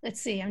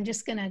 let's see, I'm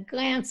just going to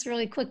glance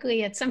really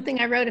quickly at something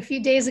I wrote a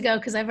few days ago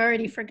because I've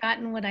already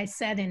forgotten what I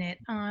said in it.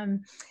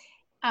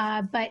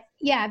 But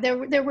yeah,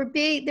 there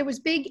was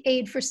big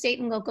aid for state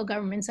and local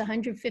governments,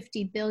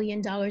 $150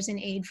 billion in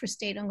aid for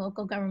state and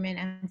local government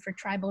and for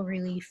tribal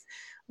relief,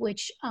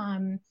 which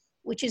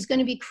is going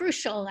to be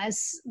crucial.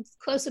 As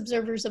close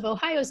observers of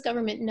Ohio's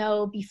government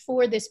know,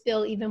 before this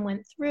bill even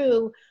went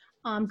through,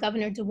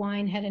 Governor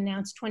DeWine had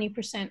announced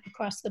 20%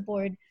 across the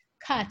board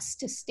cuts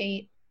to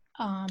state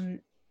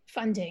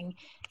funding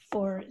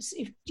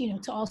to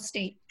all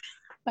state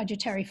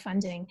budgetary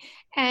funding.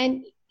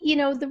 And,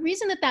 the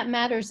reason that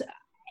matters,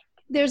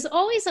 there's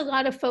always a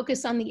lot of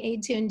focus on the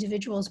aid to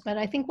individuals, but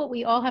I think what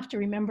we all have to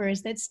remember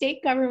is that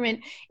state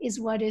government is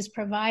what is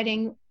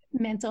providing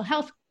mental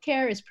health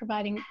care, is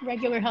providing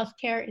regular health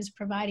care, is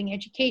providing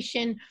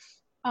education.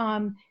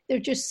 There are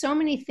just so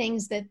many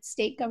things that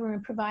state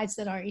government provides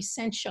that are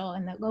essential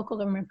and that local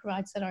government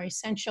provides that are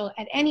essential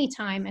at any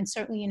time, and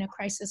certainly in a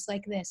crisis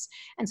like this.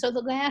 And so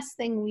the last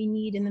thing we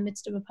need in the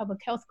midst of a public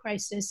health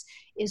crisis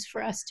is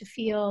for us to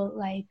feel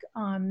like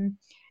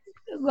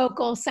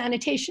local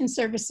sanitation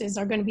services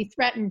are going to be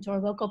threatened, or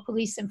local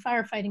police and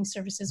firefighting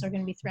services are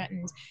going to be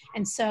threatened.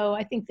 And so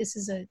I think this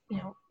is a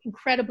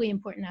incredibly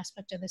important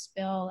aspect of this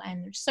bill,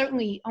 and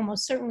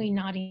almost certainly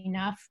not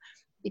enough,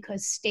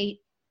 because state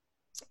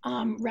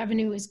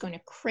revenue is going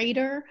to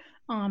crater,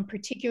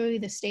 particularly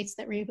the states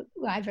that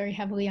rely very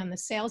heavily on the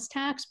sales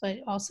tax, but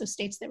also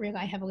states that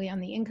rely heavily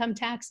on the income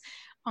tax.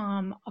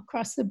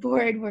 Across the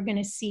board, we're going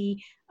to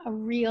see a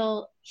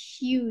real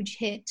huge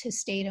hit to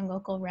state and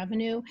local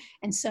revenue.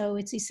 And so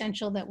it's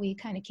essential that we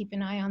kind of keep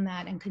an eye on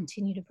that and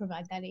continue to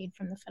provide that aid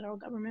from the federal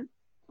government.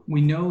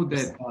 We know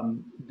that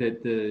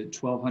that the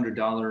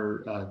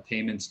 $1,200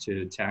 payments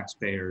to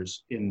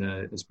taxpayers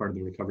as part of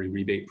the recovery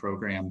rebate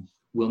program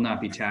will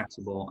not be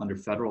taxable under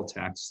federal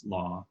tax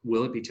law.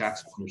 Will it be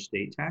taxable under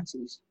state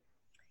taxes?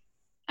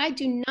 I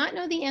do not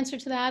know the answer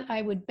to that.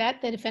 I would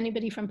bet that if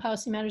anybody from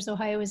Policy Matters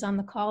Ohio is on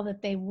the call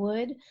that they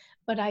would,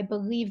 but I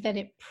believe that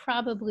it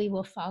probably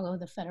will follow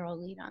the federal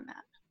lead on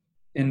that.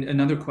 And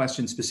another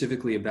question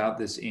specifically about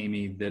this,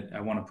 Amy, that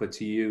I want to put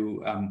to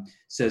you,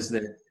 says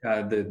that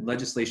the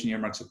legislation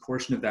earmarks a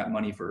portion of that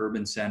money for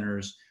urban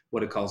centers,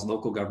 what it calls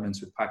local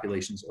governments with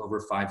populations over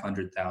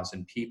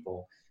 500,000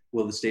 people.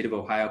 Will the state of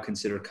Ohio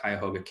consider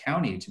Cuyahoga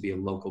County to be a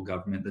local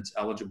government that's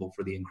eligible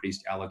for the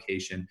increased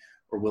allocation,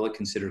 or will it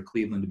consider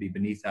Cleveland to be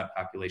beneath that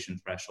population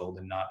threshold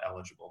and not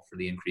eligible for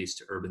the increase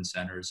to urban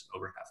centers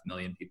over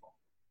 500,000 people?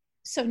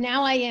 So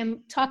now I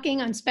am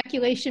talking on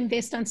speculation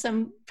based on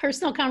some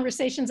personal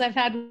conversations I've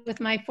had with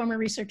my former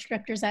research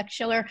director, Zach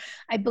Schiller.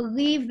 I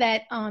believe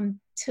that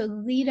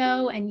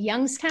Toledo and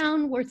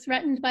Youngstown were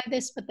threatened by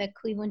this, but that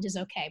Cleveland is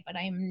okay, but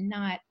I am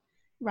not.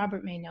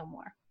 Robert may know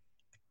more.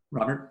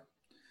 Robert?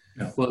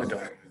 No, well, I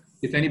don't.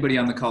 If anybody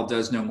on the call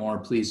does know more,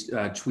 please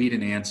tweet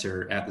an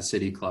answer at the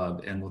City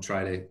Club, and we'll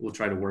try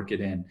to work it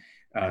in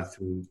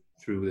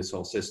through this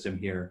whole system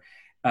here.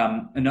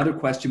 Another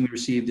question we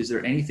received: is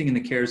there anything in the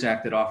CARES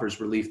Act that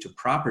offers relief to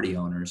property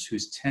owners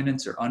whose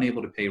tenants are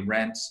unable to pay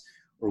rents,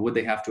 or would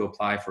they have to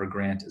apply for a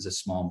grant as a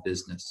small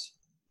business?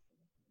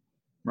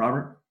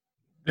 Robert?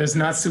 There's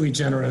not sui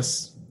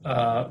generis.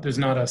 There's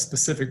not a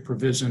specific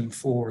provision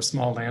for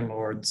small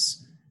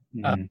landlords.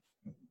 Mm-hmm.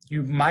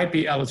 You might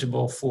be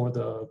eligible for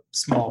the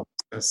small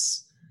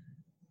business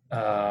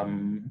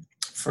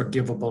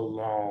forgivable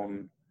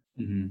loan.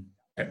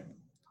 Mm-hmm.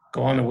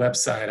 Go on the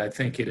website. I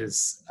think it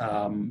is.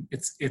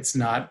 It's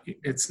not.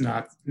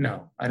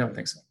 No, I don't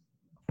think so.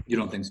 You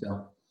don't think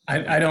so?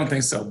 I don't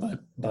think so.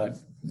 But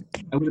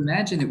I would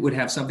imagine it would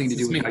have something to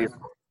do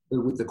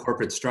with the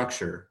corporate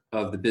structure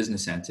of the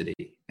business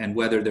entity and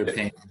whether they're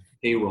paying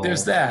payroll.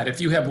 There's that.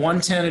 If you have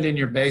one tenant in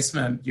your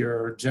basement,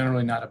 you're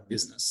generally not a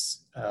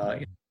business.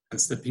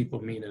 That people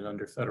mean it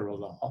under federal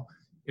law.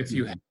 If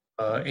you have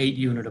an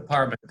 8-unit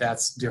apartment,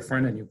 that's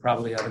different, and you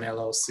probably have an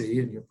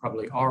LLC, and you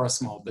probably are a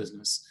small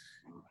business.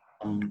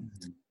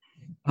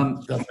 The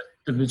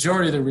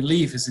majority of the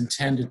relief is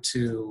intended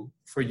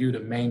for you to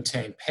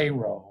maintain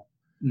payroll.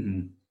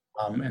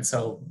 Mm-hmm. And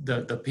so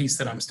the piece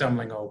that I'm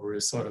stumbling over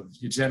is sort of,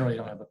 you generally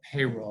don't have a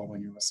payroll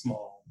when you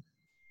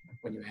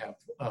have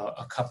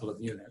a couple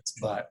of units,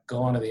 but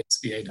go onto the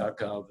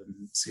SBA.gov and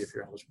see if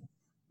you're eligible.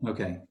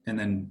 Okay, and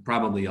then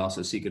probably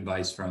also seek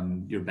advice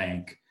from your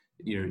bank,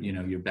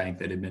 your bank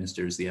that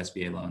administers the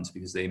SBA loans,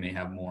 because they may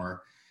have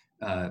more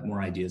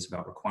ideas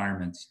about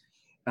requirements.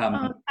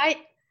 I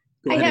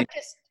have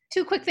just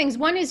two quick things.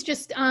 One is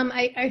just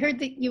I heard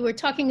that you were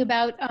talking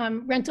about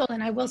rental,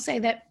 and I will say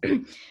that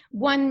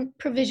one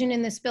provision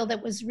in this bill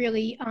that was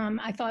really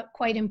I thought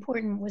quite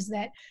important was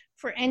that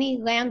for any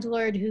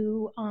landlord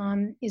who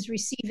is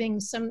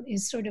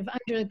sort of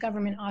under the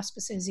government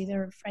auspices,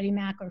 either Freddie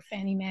Mac or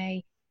Fannie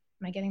Mae.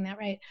 Am I getting that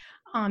right?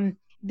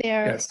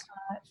 There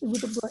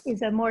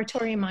is a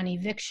moratorium on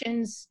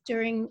evictions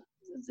during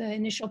the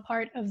initial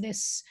part of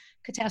this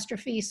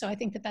catastrophe. So I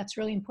think that that's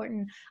really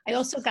important. I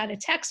also got a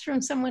text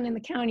from someone in the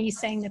county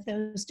saying that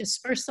those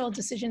dispersal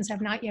decisions have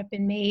not yet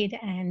been made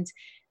and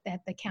that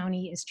the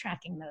county is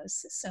tracking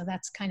those. So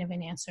that's kind of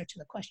an answer to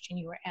the question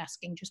you were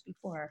asking just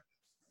before.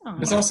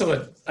 There's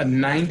also a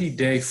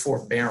 90-day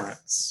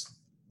forbearance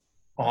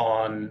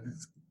on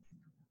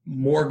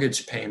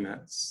mortgage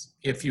payments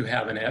if you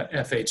have an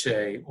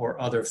FHA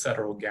or other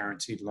federal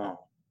guaranteed loan.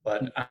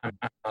 But I'm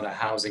not a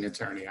housing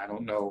attorney. I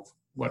don't know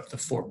what the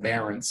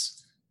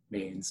forbearance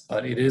means,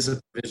 but it is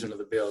a provision of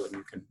the bill,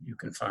 and you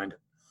can find it.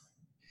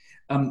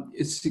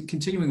 It's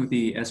continuing with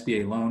the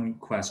SBA loan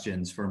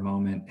questions for a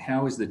moment.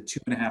 How is the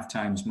 2.5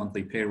 times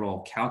monthly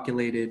payroll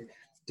calculated?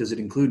 Does it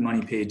include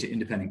money paid to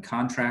independent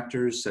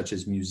contractors such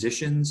as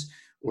musicians,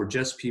 or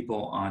just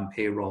people on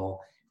payroll?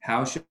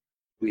 How should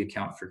we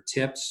account for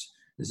tips?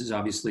 This is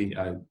obviously,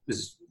 this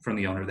is from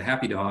the owner of the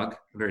Happy Dog,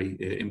 a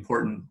very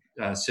important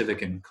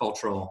civic and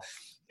cultural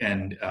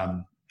and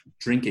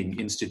drinking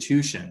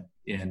institution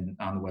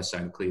on the west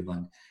side of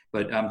Cleveland.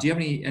 But do you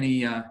have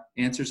any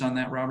answers on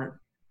that, Robert?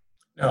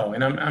 No,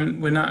 and I'm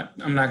not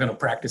going to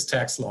practice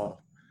tax law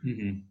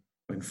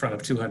Mm-hmm. in front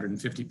of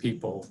 250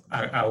 people.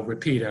 I'll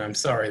repeat, and I'm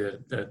sorry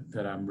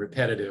that I'm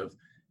repetitive.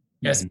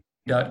 Mm-hmm.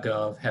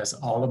 SB.gov has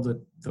all of the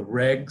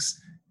regs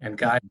and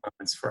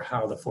guidelines for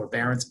how the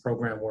forbearance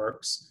program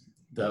works,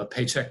 the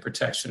paycheck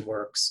protection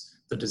works,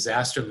 the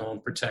disaster loan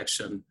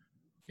protection.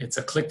 It's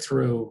a click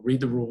through,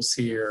 read the rules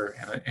here,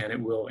 and it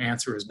will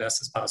answer as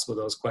best as possible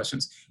those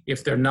questions.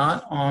 If they're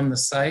not on the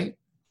site,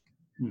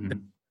 the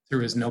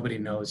answer is nobody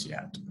knows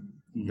yet.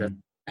 There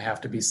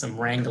have to be some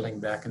wrangling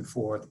back and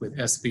forth with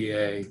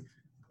SBA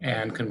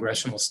and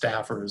congressional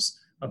staffers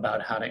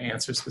about how to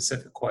answer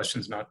specific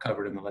questions not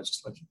covered in the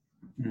legislation.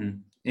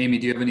 Amy,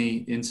 do you have any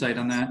insight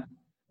on that?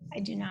 I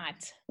do not.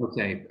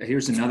 Okay,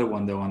 here's another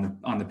one though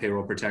on the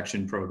payroll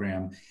protection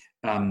program.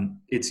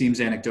 It seems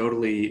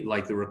anecdotally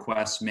like the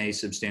requests may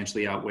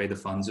substantially outweigh the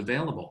funds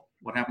available.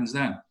 What happens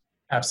then?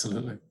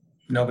 Absolutely.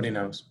 Nobody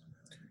knows.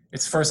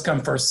 It's first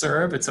come, first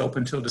serve. It's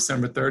open till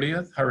December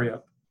 30th. Hurry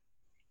up.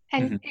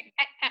 And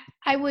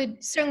I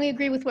would certainly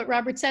agree with what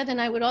Robert said.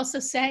 And I would also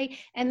say,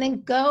 and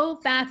then go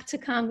back to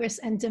Congress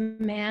and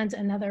demand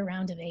another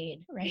round of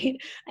aid, right?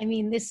 I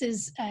mean, this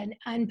is an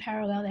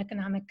unparalleled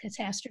economic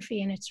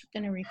catastrophe, and it's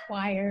going to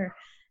require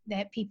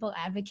that people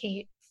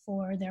advocate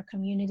for their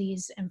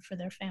communities and for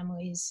their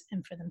families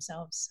and for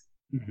themselves.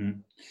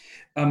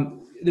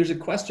 There's a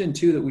question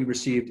too that we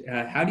received.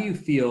 How do you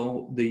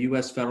feel the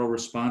U.S. federal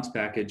response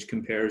package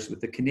compares with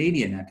the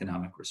Canadian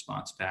economic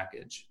response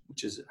package,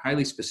 which is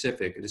highly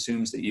specific? It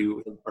assumes that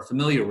you are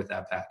familiar with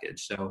that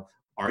package. So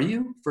are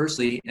you,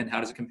 firstly, and how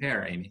does it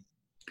compare, Amy?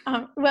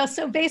 Well,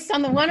 so based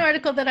on the one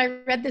article that I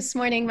read this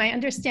morning, my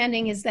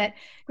understanding is that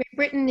Great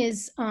Britain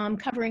is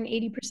covering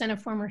 80%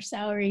 of former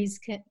salaries.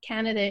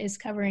 Canada is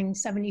covering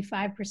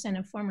 75%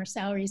 of former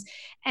salaries.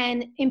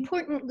 And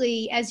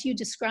importantly, as you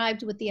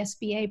described with the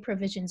SBA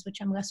provisions,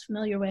 which I'm less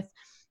familiar with,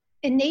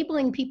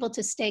 enabling people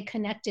to stay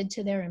connected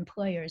to their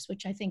employers,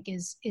 which I think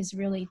is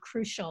really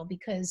crucial,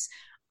 because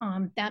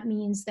that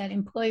means that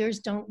employers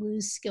don't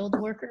lose skilled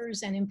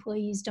workers and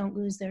employees don't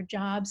lose their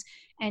jobs.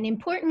 And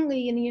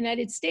importantly, in the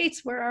United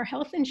States, where our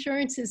health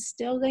insurance is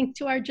still linked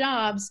to our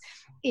jobs,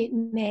 it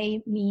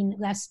may mean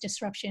less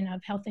disruption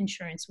of health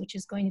insurance, which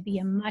is going to be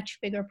a much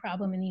bigger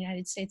problem in the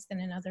United States than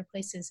in other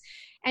places.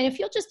 And if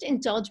you'll just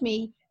indulge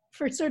me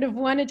for sort of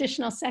one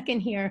additional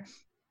second here,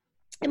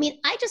 I mean,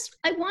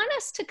 I want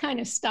us to kind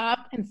of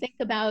stop and think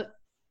about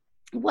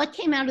what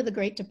came out of the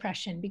Great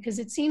Depression, because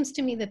it seems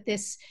to me that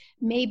this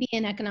may be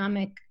an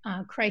economic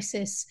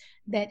crisis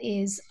that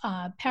is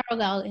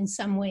parallel in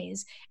some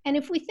ways. And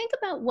if we think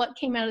about what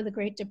came out of the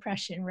Great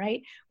Depression,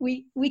 right?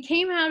 We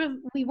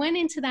went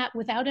into that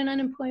without an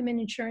unemployment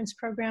insurance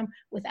program,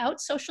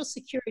 without Social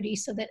Security,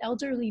 so that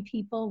elderly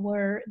people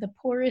were the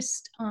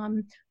poorest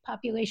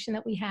population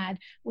that we had,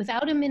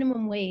 without a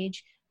minimum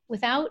wage,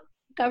 without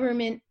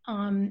government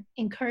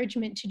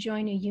encouragement to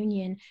join a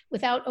union,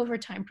 without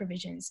overtime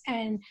provisions,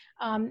 and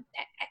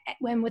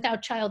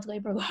without child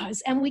labor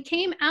laws. And we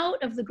came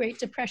out of the Great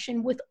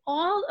Depression with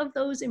all of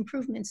those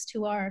improvements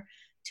to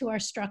our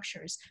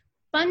structures.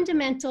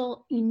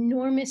 Fundamental,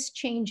 enormous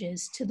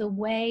changes to the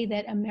way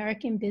that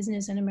American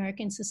business and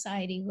American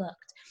society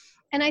looked.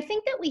 And I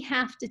think that we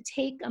have to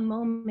take a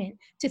moment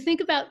to think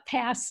about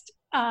past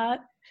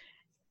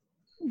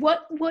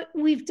what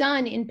we've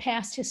done in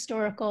past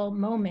historical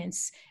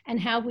moments and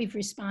how we've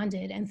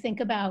responded, and think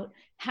about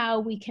how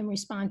we can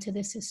respond to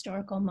this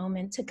historical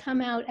moment to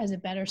come out as a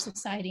better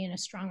society and a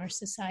stronger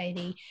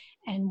society,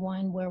 and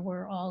one where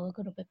we're all a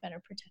little bit better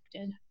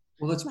protected.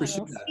 Well, let's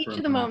pursue that. Speech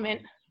of the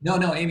moment.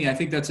 No, Amy, I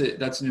think that's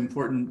an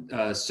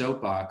important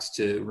soapbox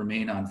to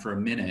remain on for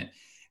a minute.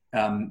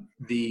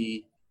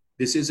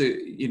 This is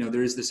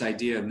there is this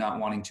idea of not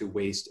wanting to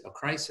waste a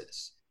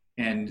crisis.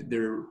 And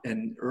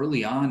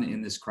early on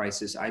in this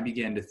crisis, I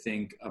began to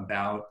think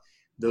about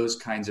those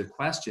kinds of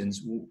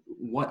questions.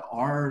 What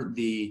are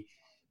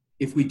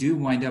if we do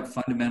wind up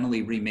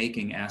fundamentally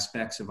remaking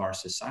aspects of our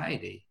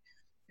society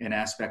and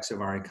aspects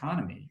of our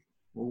economy,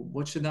 well,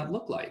 what should that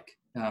look like?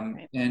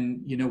 And,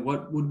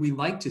 what would we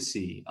like to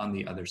see on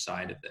the other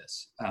side of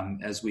this?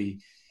 As we,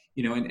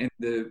 and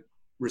the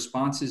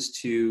responses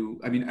to,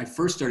 I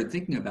first started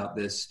thinking about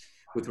this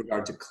with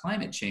regard to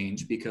climate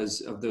change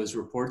because of those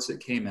reports that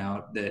came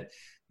out that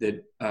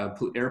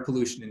air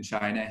pollution in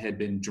China had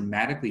been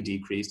dramatically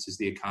decreased as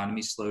the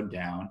economy slowed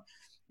down,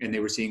 and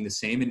they were seeing the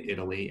same in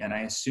Italy. And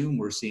I assume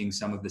we're seeing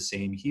some of the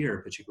same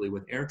here, particularly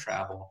with air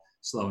travel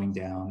slowing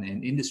down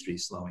and industry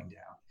slowing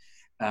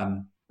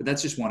down. But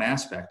that's just one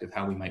aspect of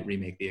how we might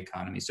remake the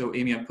economy. So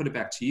Amy, I'll put it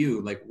back to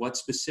you. Like, what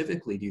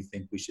specifically do you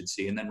think we should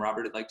see? And then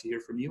Robert, I'd like to hear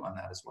from you on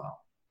that as well.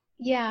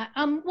 Yeah,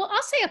 well,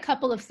 I'll say a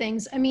couple of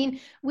things. I mean,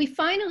 we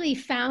finally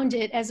found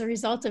it as a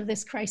result of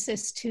this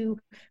crisis to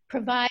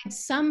provide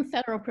some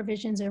federal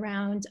provisions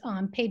around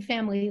paid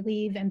family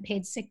leave and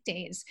paid sick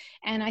days.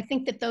 And I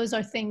think that those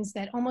are things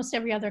that almost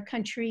every other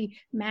country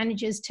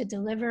manages to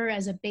deliver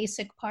as a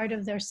basic part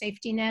of their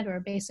safety net or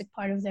a basic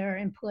part of their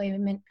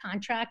employment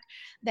contract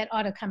that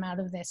ought to come out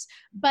of this.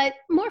 But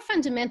more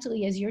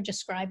fundamentally, as you're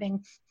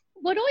describing,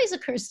 what always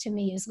occurs to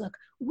me is, look,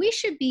 we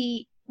should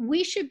be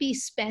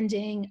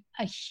spending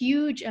a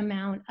huge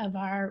amount of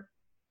our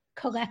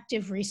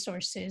collective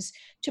resources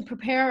to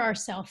prepare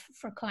ourselves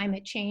for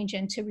climate change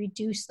and to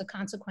reduce the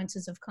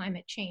consequences of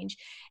climate change.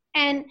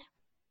 And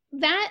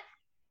that,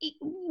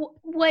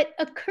 what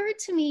occurred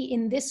to me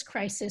in this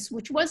crisis,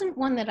 which wasn't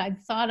one that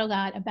I'd thought a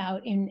lot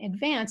about in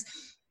advance,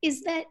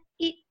 is that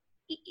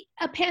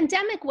a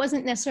pandemic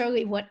wasn't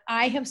necessarily what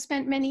I have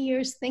spent many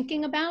years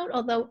thinking about,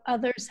 although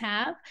others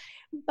have.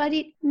 But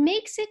it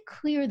makes it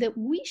clear that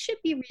we should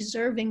be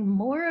reserving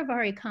more of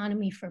our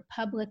economy for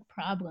public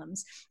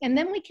problems. And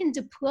then we can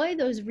deploy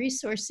those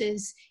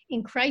resources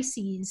in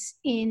crises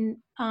in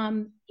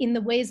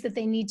the ways that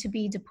they need to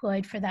be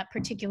deployed for that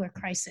particular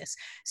crisis.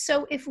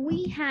 So if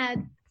we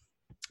had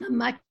a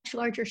much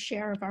larger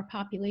share of our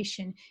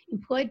population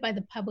employed by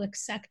the public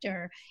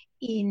sector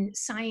in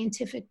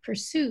scientific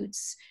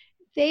pursuits,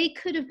 they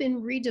could have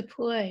been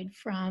redeployed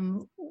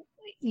from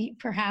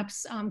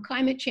perhaps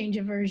climate change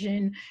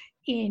aversion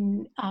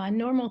in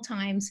normal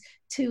times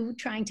to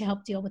trying to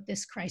help deal with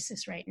this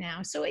crisis right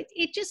now. So it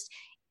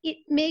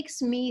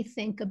makes me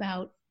think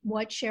about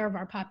what share of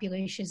our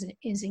population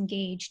is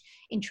engaged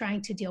in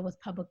trying to deal with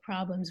public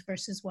problems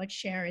versus what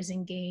share is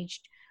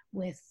engaged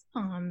with,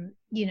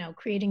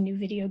 creating new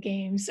video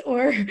games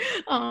or,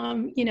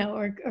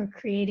 or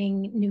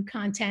creating new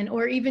content,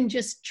 or even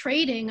just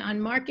trading on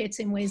markets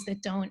in ways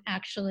that don't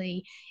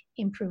actually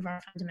improve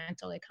our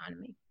fundamental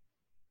economy.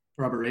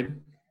 Robert Raben.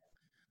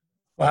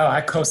 Wow,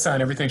 I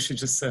co-sign everything she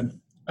just said.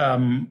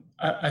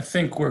 I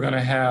think we're going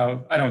to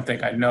have, I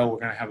know we're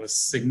going to have a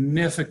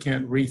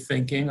significant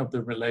rethinking of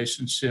the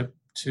relationship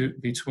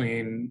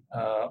between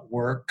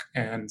work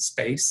and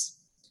space,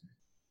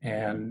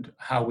 and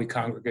how we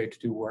congregate to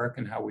do work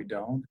and how we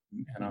don't.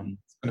 And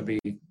it's going to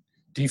be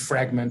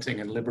defragmenting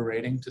and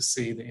liberating to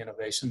see the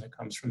innovation that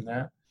comes from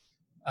that.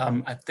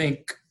 I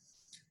think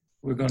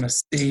we're going to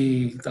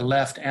see the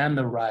left and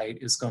the right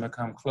is going to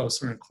come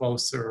closer and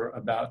closer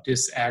about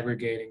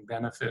disaggregating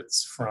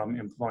benefits from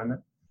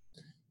employment.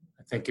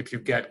 I think if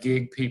you've got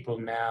gig people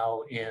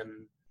now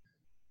in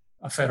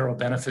a federal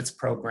benefits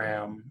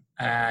program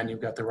and you've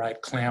got the right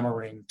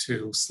clamoring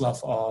to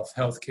slough off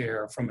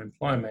healthcare from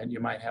employment, you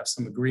might have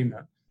some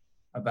agreement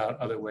about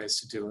other ways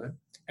to do it.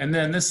 And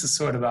then this is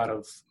sort of out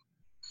of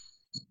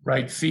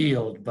right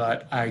field,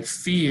 but I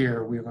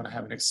fear we're going to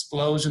have an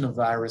explosion of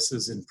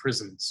viruses in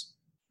prisons.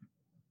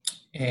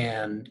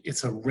 And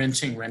it's a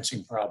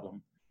wrenching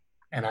problem.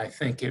 And I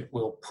think it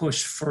will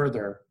push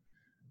further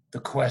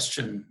the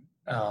question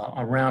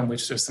around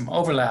which there's some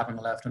overlap on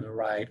the left and the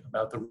right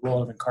about the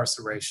role of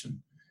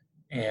incarceration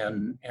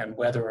and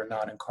whether or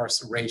not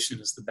incarceration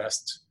is the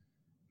best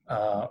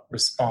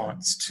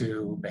response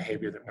to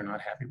behavior that we're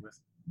not happy with.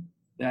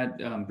 That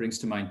brings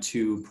to mind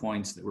 2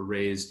 points that were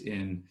raised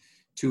in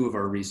 2 of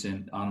our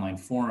recent online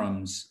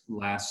forums.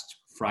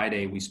 Last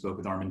Friday, we spoke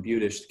with Armin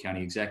Budish, the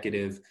county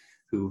executive,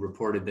 who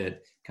reported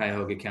that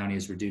Cuyahoga County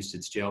has reduced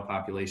its jail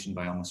population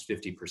by almost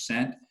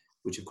 50%,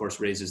 which of course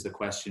raises the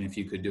question, if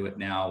you could do it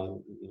now,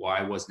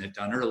 why wasn't it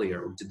done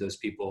earlier? Did those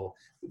people,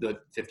 the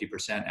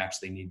 50%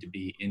 actually need to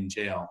be in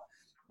jail?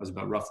 It was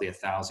about roughly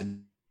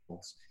 1,000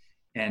 people.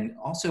 And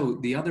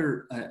also the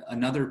other,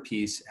 another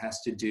piece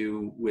has to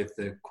do with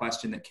the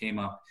question that came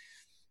up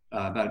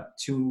about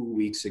 2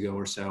 weeks ago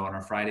or so on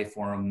our Friday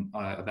forum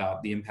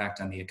about the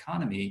impact on the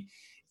economy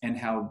and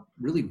how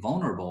really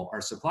vulnerable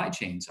our supply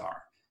chains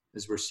are,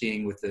 as we're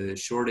seeing with the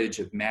shortage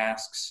of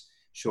masks,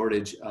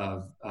 shortage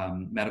of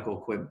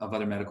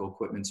other medical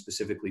equipment,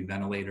 specifically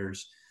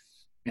ventilators,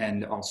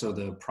 and also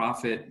the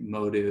profit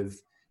motive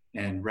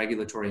and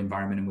regulatory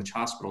environment in which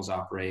hospitals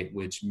operate,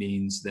 which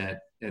means that,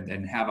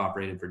 and have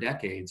operated for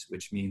decades,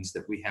 which means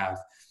that we have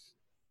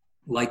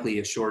likely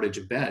a shortage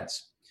of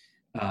beds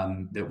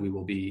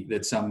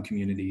that some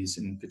communities,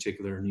 in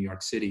particular New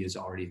York City, is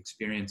already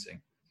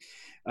experiencing.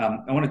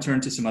 I want to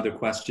turn to some other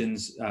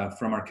questions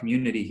from our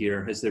community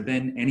here. Has there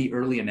been any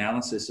early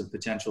analysis of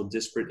potential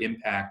disparate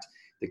impact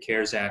the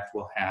CARES Act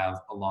will have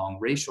along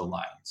racial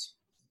lines?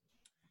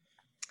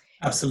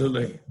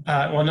 Absolutely.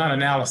 Well, not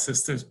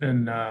analysis. There's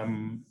been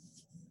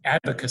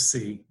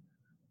advocacy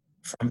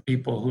from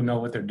people who know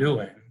what they're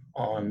doing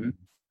on,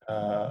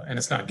 and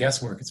it's not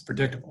guesswork, it's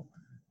predictable.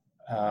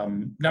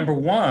 Number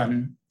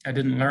one, I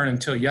didn't learn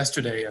until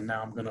yesterday, and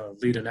now I'm going to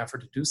lead an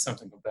effort to do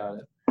something about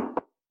it.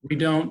 We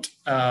don't,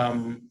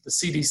 the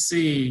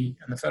CDC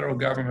and the federal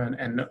government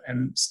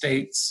and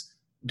states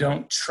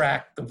don't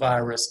track the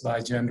virus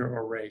by gender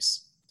or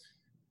race.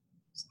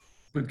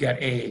 We've got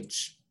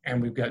age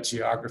and we've got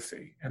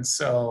geography. And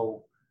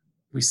so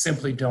we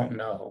simply don't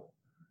know.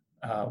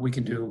 we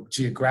can do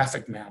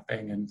geographic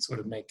mapping and sort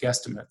of make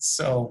guesstimates.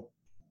 So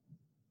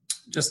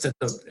just at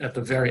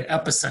the very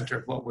epicenter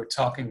of what we're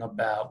talking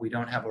about, we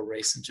don't have a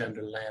race and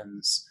gender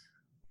lens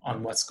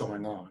on what's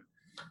going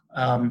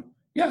on.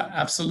 Yeah,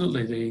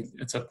 absolutely.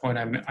 It's a point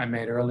I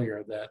made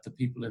earlier that the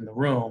people in the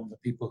room, the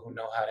people who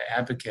know how to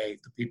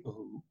advocate, the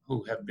people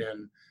who have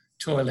been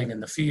toiling in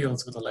the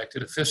fields with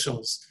elected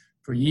officials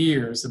for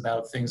years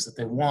about things that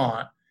they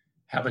want,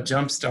 have a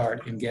jump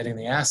start in getting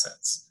the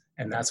assets.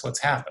 And that's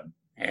what's happened.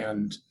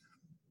 And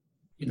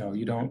you know,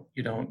 you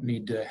don't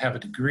need to have a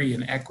degree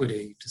in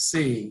equity to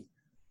see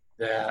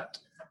that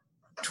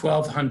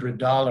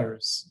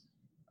 $1,200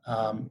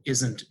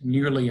 isn't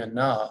nearly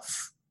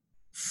enough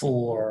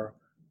for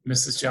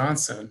Mrs.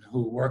 Johnson,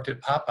 who worked at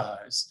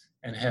Popeyes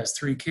and has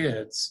 3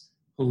 kids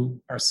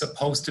who are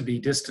supposed to be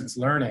distance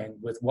learning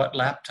with what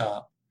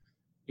laptop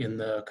in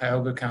the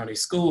Cuyahoga County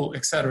school,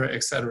 et cetera,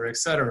 et cetera, et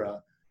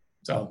cetera.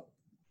 So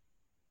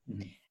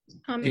the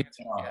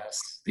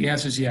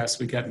answer is yes.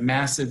 We got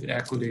massive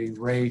equity,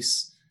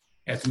 race,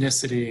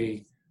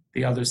 ethnicity.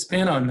 The other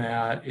spin on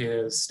that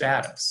is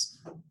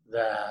status,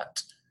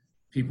 that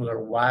people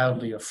are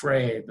wildly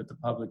afraid that the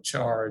public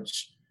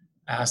charge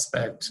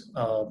aspect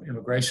of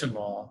immigration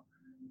law,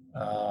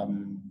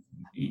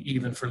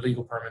 even for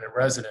legal permanent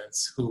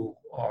residents who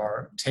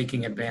are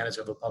taking advantage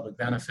of a public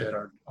benefit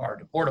or are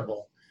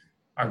deportable,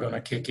 are going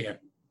to kick in.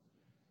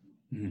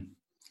 Mm-hmm.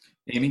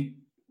 Amy?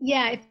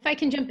 Yeah, if I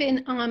can jump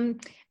in.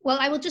 Well,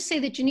 I will just say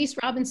that Janice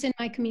Robinson,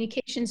 my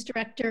communications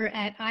director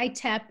at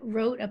ITEP,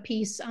 wrote a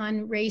piece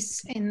on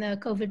race in the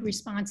COVID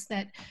response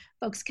that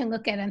folks can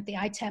look at the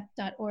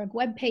itep.org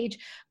webpage.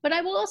 But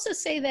I will also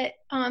say that,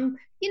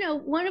 you know,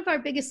 one of our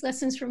biggest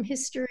lessons from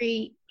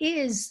history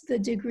is the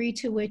degree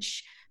to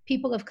which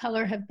people of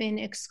color have been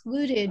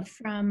excluded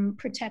from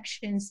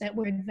protections that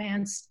were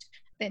advanced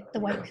that the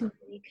white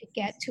community could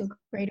get to a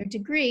greater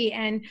degree.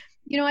 And,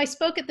 you know, I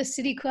spoke at the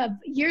City Club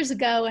years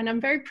ago, and I'm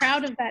very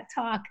proud of that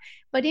talk,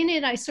 but in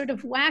it, I sort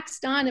of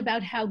waxed on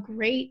about how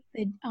great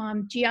the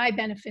GI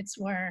benefits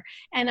were.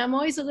 And I'm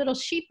always a little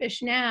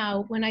sheepish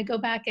now when I go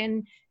back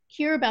and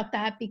hear about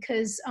that,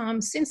 because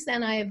since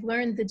then I have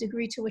learned the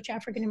degree to which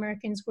African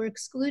Americans were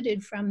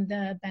excluded from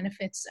the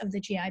benefits of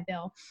the GI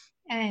Bill.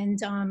 And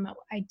that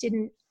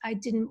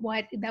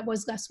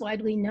was less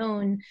widely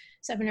known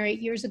 7 or 8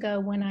 years ago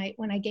when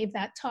I gave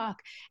that talk.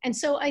 And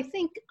so I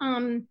think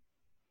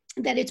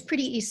that it's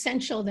pretty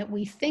essential that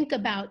we think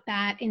about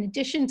that, in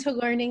addition to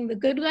learning the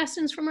good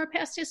lessons from our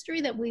past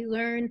history, that we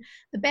learn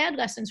the bad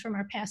lessons from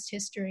our past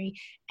history.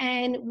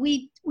 And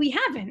we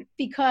haven't,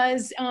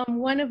 because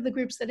one of the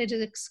groups that is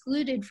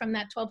excluded from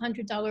that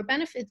 $1,200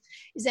 benefit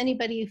is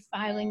anybody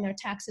filing their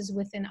taxes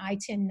with an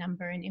ITIN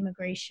number, an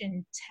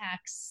immigration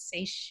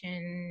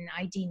taxation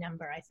ID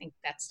number. I think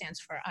that stands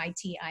for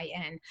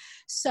ITIN.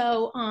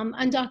 So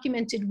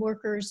undocumented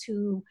workers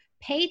who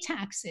pay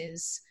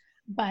taxes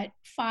but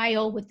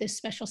file with this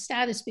special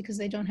status because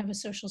they don't have a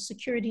social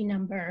security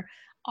number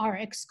are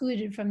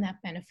excluded from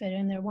that benefit,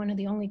 and they're one of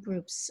the only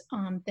groups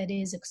that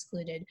is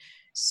excluded.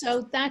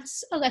 So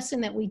that's a lesson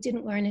that we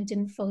didn't learn and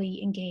didn't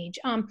fully engage.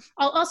 I'll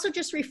also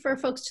just refer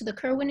folks to the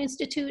Kirwan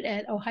Institute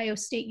at Ohio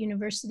State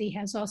University,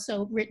 has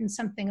also written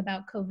something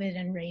about COVID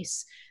and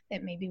race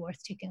that may be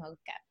worth taking a look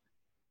at.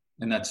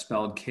 And that's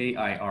spelled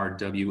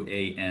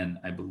Kirwan,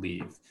 I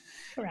believe.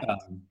 Correct.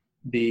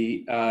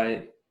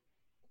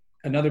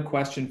 Another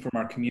question from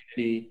our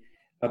community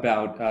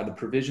about the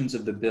provisions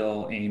of the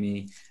bill,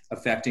 Amy,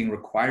 affecting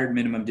required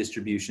minimum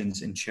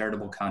distributions and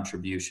charitable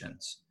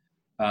contributions.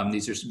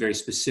 These are very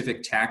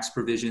specific tax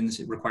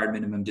provisions. Required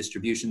minimum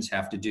distributions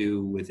have to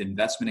do with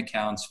investment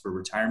accounts for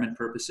retirement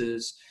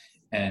purposes,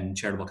 and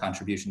charitable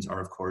contributions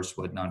are, of course,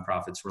 what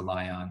nonprofits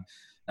rely on.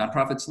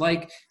 Nonprofits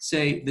like,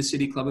 say, the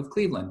City Club of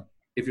Cleveland,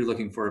 if you're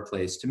looking for a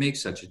place to make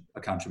such a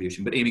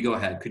contribution. But Amy, go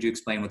ahead. Could you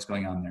explain what's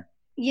going on there?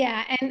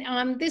 Yeah,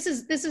 and this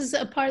is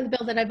a part of the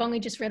bill that I've only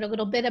just read a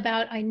little bit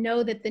about. I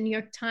know that the New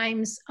York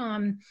Times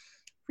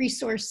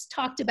resource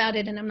talked about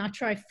it, and I'm not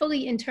sure I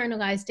fully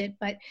internalized it,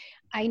 but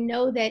I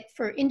know that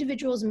for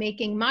individuals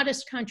making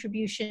modest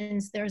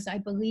contributions, there's, I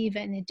believe,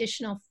 an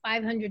additional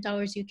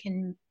 $500 you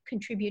can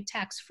contribute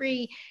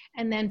tax-free,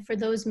 and then for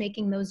those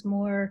making those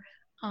more,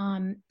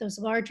 those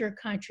larger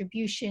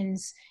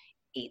contributions,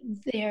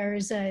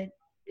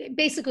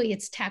 basically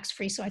it's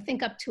tax-free. So I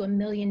think up to $1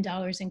 million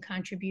in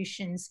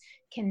contributions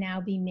can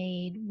now be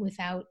made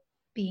without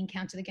being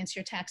counted against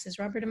your taxes.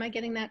 Robert, am I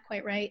getting that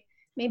quite right?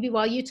 Maybe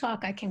while you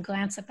talk, I can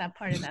glance at that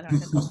part of that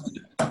article.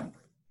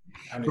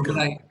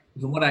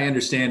 From what I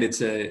understand,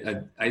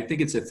 I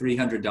think it's a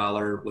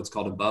 $300, what's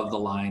called above the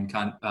line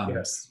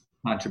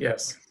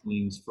contribution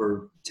means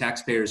for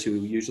taxpayers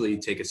who usually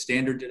take a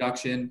standard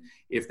deduction.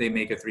 If they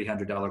make a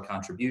 $300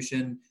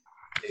 contribution,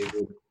 they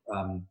would,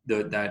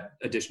 that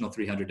additional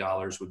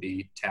 $300 would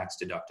be tax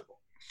deductible.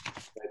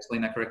 Did I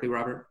explain that correctly,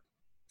 Robert?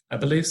 I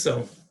believe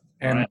so.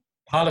 And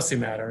policy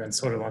matter, and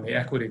sort of on the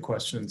equity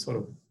question, sort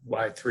of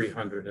why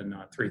 300 and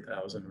not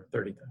 3,000 or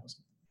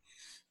 30,000?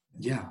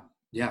 Yeah,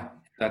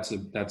 that's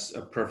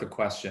a perfect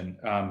question.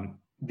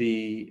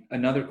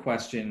 Another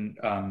question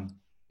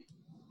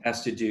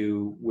has to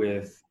do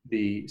with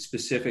the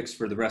specifics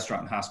for the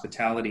restaurant and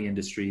hospitality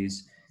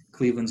industries.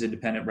 Cleveland's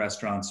independent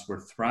restaurants were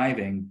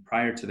thriving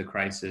prior to the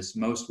crisis.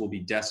 Most will be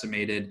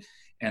decimated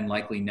and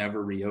likely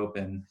never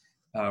reopen.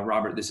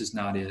 Robert, this is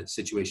not a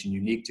situation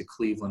unique to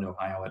Cleveland,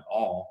 Ohio at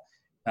all.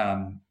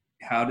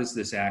 How does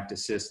this act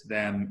assist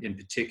them in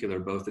particular,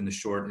 both in the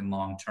short and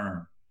long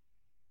term?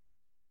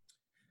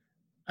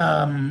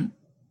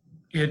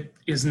 It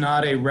is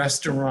not a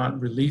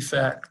restaurant relief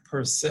act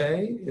per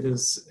se. It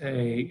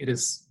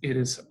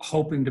is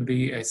hoping to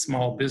be a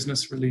small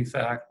business relief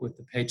act with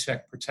the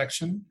paycheck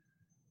protection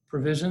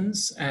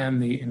provisions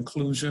and the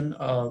inclusion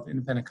of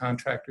independent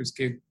contractors,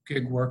 gig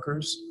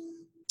workers,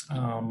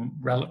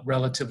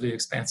 relatively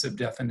expansive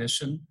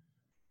definition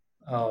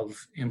of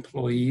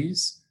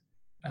employees.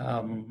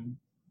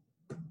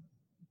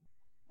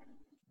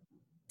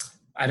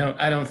 I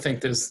don't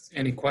think there's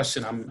any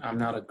question. I'm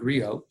not a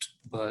griot,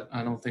 but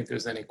I don't think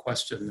there's any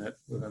question that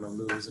we're going to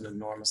lose an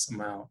enormous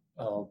amount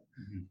of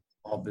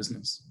all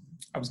business.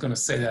 I was going to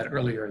say that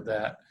earlier,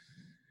 that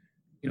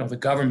the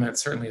government,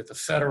 certainly at the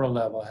federal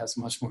level, has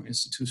much more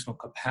institutional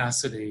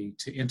capacity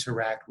to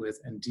interact with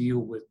and deal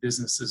with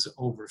businesses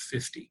over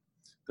 50.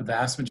 The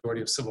vast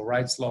majority of civil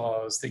rights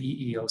laws, the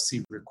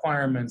EEOC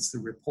requirements, the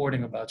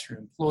reporting about your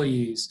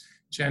employees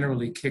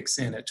generally kicks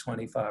in at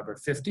 25 or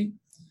 50.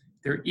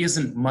 There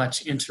isn't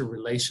much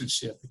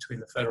interrelationship between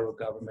the federal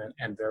government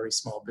and very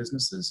small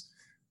businesses.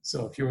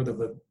 So if you're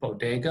the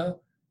bodega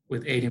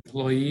with 8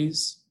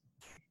 employees,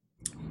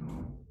 it's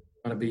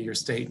going to be your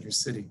state and your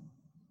city.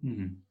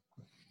 Mm-hmm.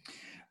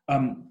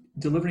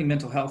 Delivering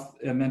mental health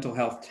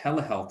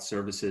telehealth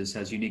services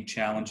has unique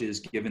challenges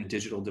given the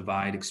digital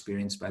divide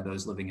experienced by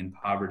those living in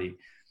poverty.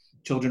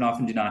 Children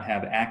often do not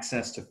have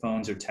access to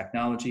phones or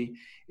technology.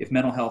 If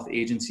mental health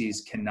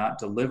agencies cannot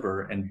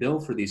deliver and bill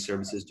for these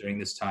services during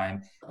this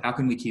time, how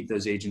can we keep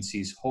those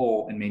agencies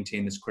whole and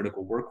maintain this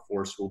critical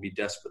workforce who will be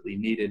desperately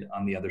needed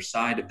on the other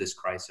side of this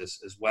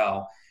crisis as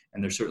well?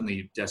 And they're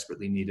certainly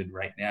desperately needed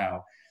right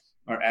now.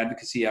 Are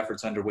advocacy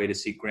efforts underway to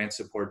seek grant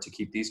support to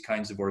keep these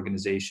kinds of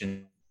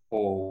organizations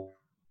whole?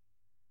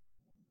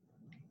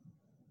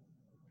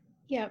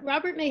 Yeah,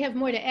 Robert may have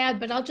more to add,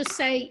 but I'll just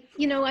say,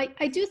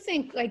 I do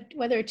think, like,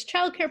 whether it's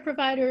childcare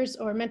providers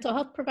or mental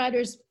health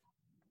providers,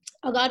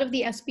 a lot of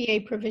the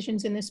SBA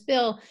provisions in this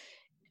bill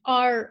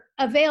are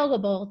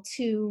available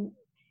to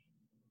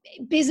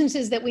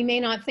businesses that we may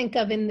not think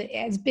of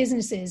as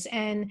businesses.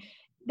 And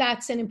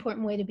that's an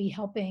important way to be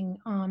helping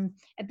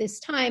at this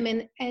time.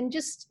 And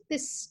just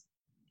this,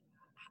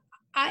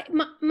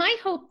 my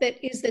hope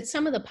is that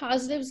some of the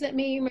positives that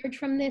may emerge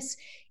from this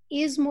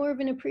is more of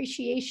an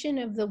appreciation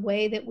of the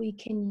way that we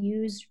can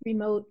use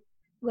remote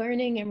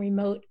learning and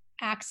remote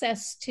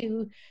access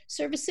to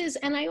services.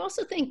 And I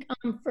also think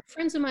for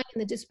friends of mine in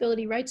the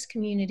disability rights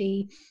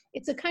community,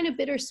 it's a kind of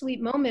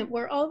bittersweet moment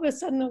where all of a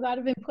sudden a lot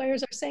of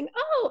employers are saying,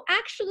 oh,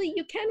 actually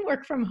you can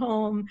work from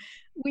home.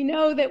 We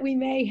know that we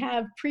may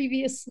have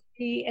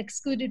previously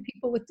excluded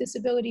people with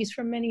disabilities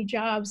from many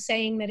jobs,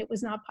 saying that it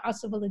was not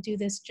possible to do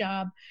this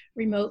job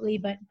remotely,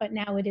 but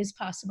now it is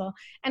possible.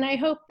 And I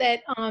hope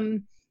that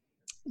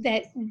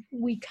that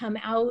we come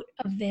out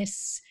of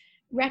this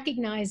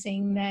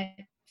recognizing that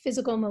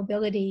physical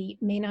mobility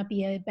may not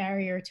be a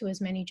barrier to as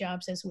many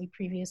jobs as we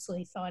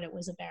previously thought it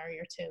was a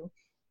barrier to.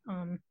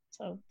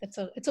 So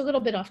it's a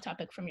little bit off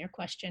topic from your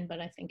question, but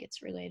I think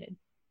it's related.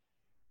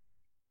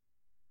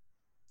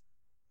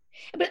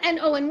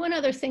 And one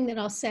other thing that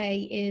I'll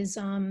say is,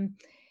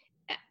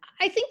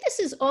 I think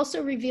this is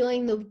also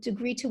revealing the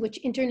degree to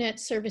which internet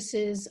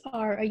services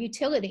are a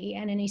utility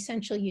and an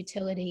essential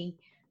utility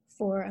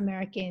for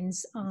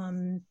Americans,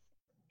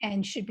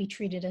 and should be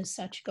treated as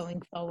such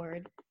going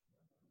forward.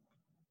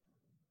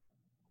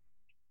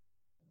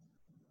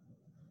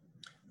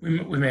 We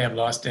may have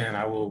lost Dan.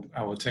 I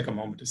will take a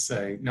moment to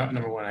say,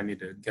 number one, I need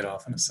to get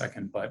off in a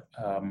second, but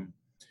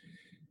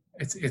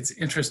it's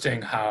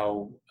interesting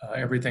how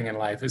everything in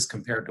life is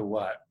compared to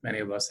what many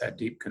of us had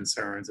deep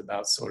concerns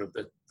about, sort of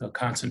the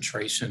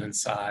concentration and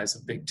size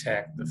of big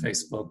tech, the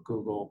Facebook,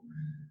 Google,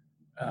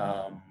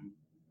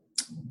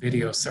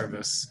 video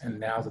service. And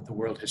now that the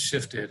world has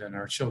shifted and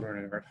our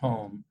children are at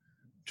home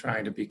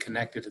trying to be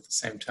connected at the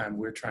same time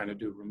we're trying to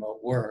do remote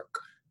work,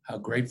 how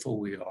grateful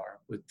we are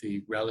with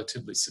the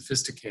relatively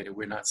sophisticated,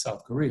 we're not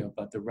South Korea,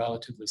 but the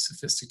relatively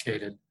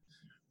sophisticated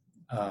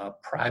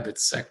private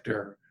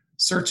sector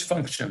search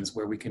functions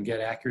where we can get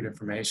accurate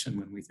information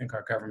when we think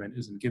our government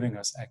isn't giving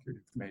us accurate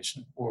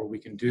information, or we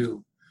can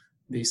do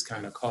these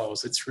kind of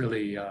calls. It's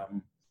really,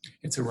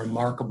 it's a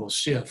remarkable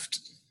shift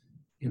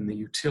in the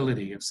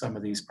utility of some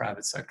of these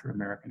private sector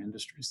American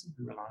industries that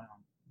we rely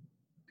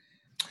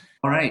on.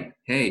 All right.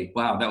 Hey,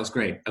 wow, that was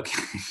great.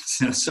 Okay,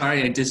 so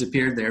sorry I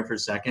disappeared there for a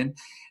second.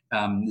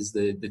 This is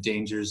the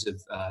dangers of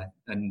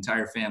an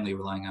entire family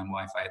relying on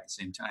Wi-Fi at the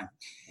same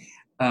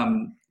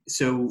time.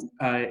 So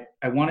I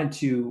wanted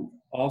to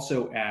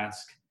also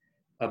ask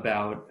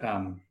about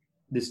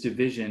this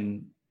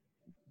division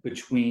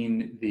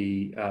between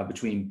the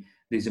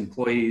these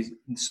employees,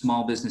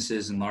 small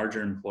businesses and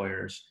larger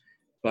employers,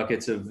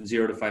 buckets of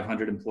 0 to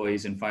 500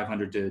 employees and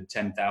 500 to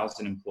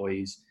 10,000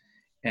 employees,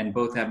 and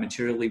both have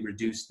materially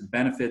reduced the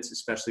benefits,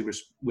 especially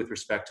with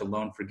respect to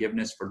loan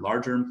forgiveness for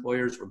larger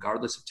employers,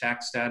 regardless of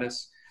tax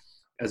status.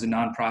 As a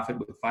nonprofit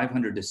with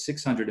 500 to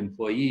 600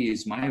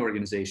 employees, my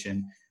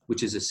organization,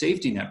 which is a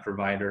safety net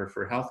provider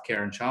for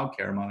healthcare and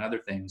childcare, among other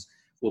things,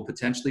 will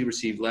potentially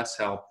receive less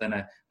help than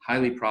a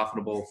highly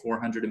profitable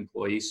 400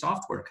 employee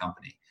software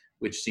company,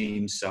 which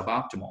seems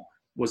suboptimal.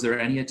 Was there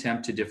any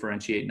attempt to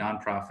differentiate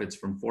nonprofits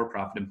from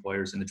for-profit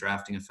employers in the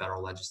drafting of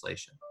federal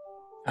legislation?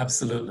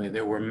 Absolutely.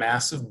 There were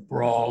massive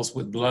brawls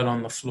with blood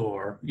on the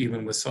floor,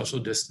 even with social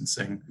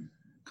distancing.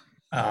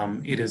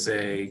 It is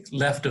a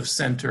left of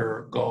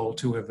center goal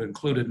to have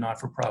included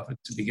not-for-profit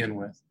to begin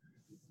with.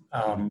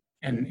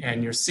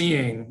 And you're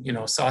seeing,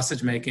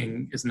 sausage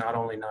making is not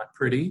only not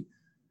pretty,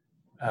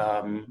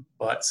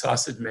 but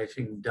sausage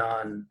making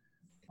done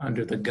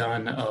under the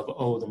gun of,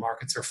 the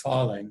markets are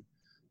falling,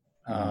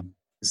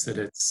 is that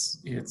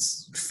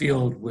it's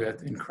filled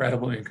with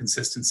incredible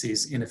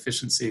inconsistencies,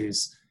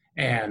 inefficiencies,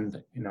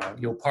 and,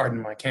 you'll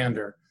pardon my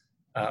candor,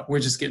 we're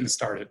just getting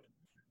started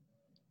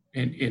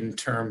in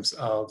terms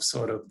of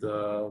sort of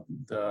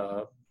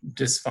the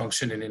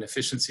dysfunction and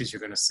inefficiencies you're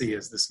going to see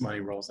as this money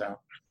rolls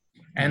out.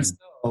 And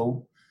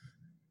so,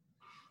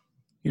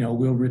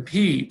 we'll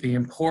repeat the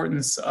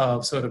importance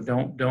of sort of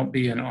don't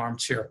be an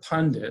armchair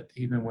pundit,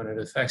 even when it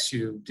affects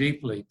you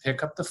deeply.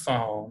 Pick up the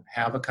phone,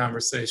 have a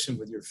conversation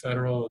with your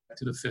federal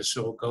elected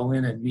official, go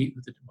in and meet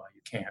with well,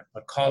 you can't,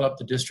 but call up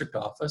the district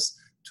office,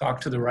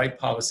 talk to the right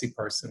policy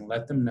person,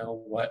 let them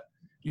know what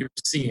you're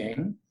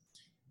seeing.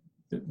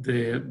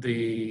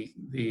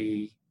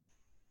 The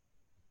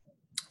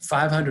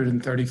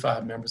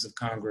 535 members of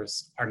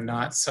Congress are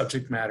not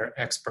subject matter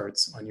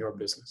experts on your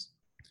business.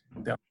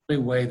 The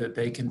only way that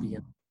they can be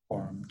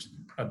informed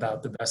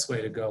about the best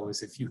way to go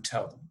is if you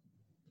tell them.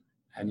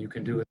 And you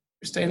can do it with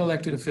your state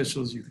elected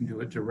officials, you can do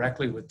it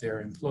directly with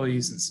their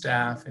employees and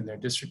staff in their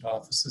district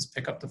offices.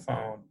 Pick up the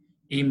phone,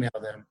 email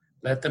them,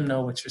 let them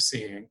know what you're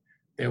seeing.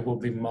 There will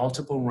be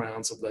multiple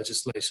rounds of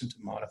legislation to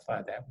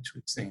modify that, which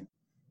we've seen.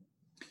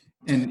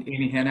 And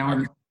Amy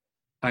Hanauer,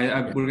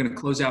 we're going to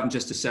close out in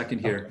just a second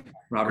here,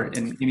 Robert.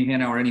 And Amy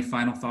Hanauer, any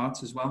final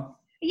thoughts as well?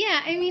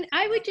 Yeah,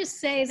 I would just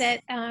say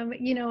that,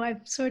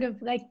 I've sort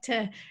of like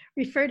to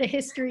refer to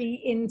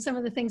history in some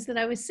of the things that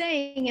I was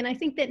saying. And I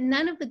think that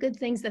none of the good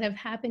things that have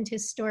happened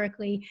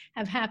historically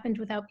have happened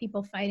without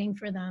people fighting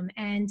for them.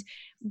 And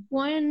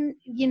one,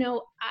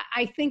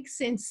 I think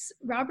since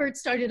Robert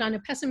started on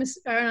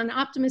an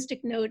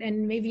optimistic note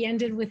and maybe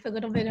ended with a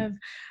little bit of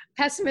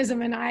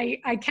pessimism, and I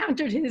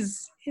countered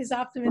his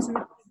optimism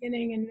at the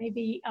beginning, and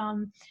maybe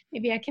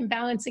I can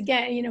balance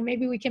again,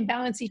 maybe we can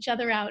balance each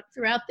other out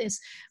throughout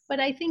this. But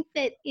I think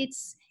that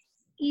it's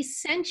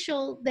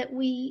essential that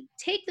we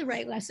take the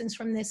right lessons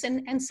from this.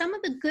 And some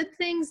of the good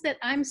things that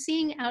I'm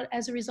seeing out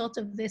as a result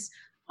of this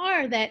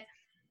are that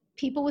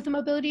people with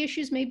mobility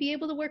issues may be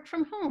able to work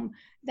from home,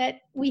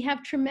 that we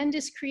have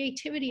tremendous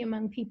creativity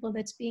among people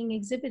that's being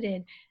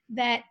exhibited,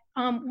 that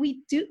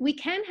we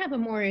can have a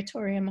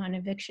moratorium on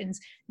evictions,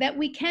 that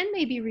we can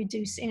maybe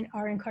reduce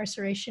our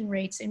incarceration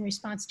rates in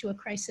response to a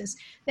crisis,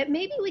 that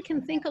maybe we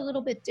can think a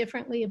little bit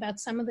differently about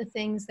some of the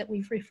things that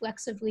we've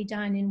reflexively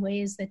done in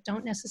ways that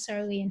don't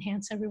necessarily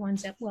enhance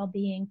everyone's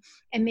well-being,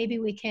 and maybe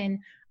we can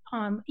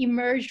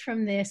emerge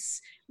from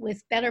this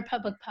with better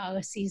public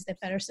policies that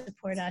better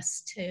support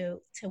us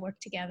to work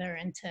together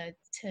and to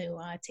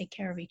take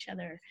care of each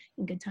other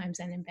in good times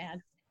and in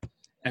bad.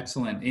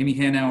 Excellent. Amy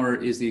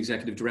Hanauer is the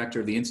Executive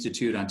Director of the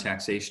Institute on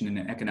Taxation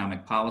and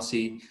Economic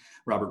Policy.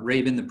 Robert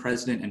Raben, the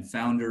President and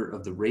Founder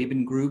of the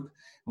Raben Group.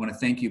 I want to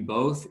thank you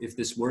both. If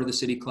this were the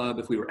City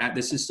Club,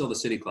 this is still the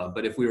City Club,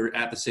 but if we were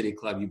at the City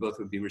Club, you both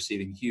would be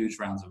receiving huge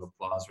rounds of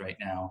applause right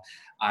now.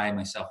 I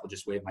myself will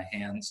just wave my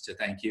hands to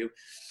thank you.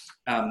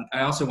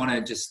 I also want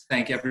to just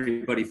thank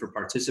everybody for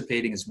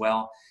participating as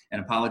well,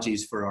 and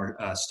apologies for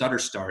our stutter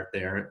start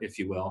there, if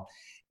you will.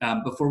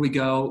 Before we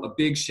go, a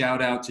big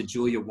shout out to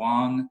Julia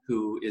Wong,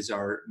 who is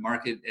our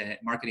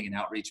marketing and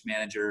outreach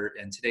manager,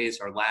 and today is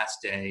our last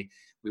day.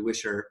 We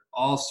wish her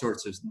all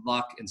sorts of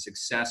luck and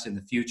success in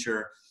the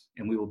future,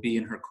 and we will be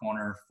in her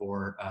corner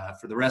for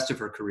the rest of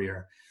her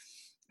career.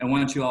 I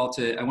want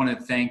to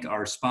thank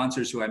our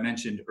sponsors who I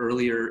mentioned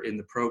earlier in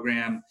the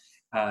program,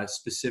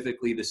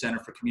 specifically the Center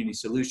for Community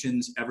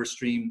Solutions,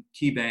 Everstream,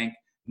 KeyBank,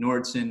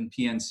 Nordson,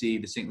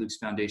 PNC, the St. Luke's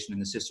Foundation,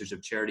 and the Sisters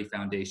of Charity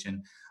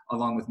Foundation,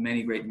 along with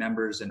many great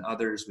members and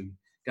others. We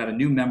got a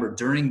new member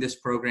during this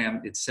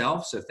program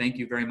itself, so thank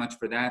you very much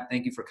for that.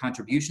 Thank you for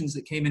contributions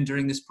that came in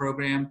during this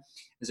program.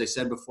 As I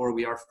said before,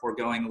 we are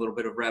foregoing a little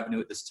bit of revenue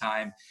at this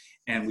time,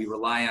 and we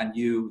rely on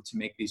you to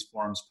make these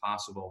forums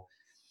possible.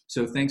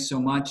 So thanks so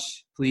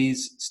much.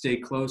 Please stay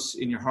close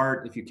in your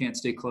heart if you can't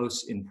stay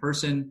close in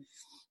person.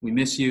 We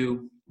miss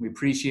you. We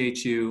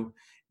appreciate you.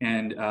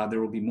 And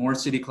there will be more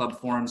City Club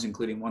forums,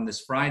 including one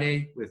this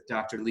Friday with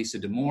Dr. Lisa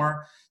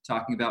DeMoore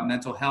talking about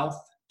mental health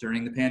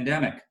during the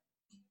pandemic.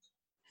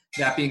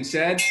 That being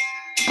said,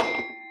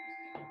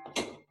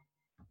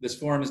 This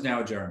forum is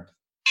now adjourned.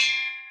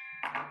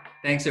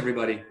 Thanks,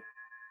 everybody.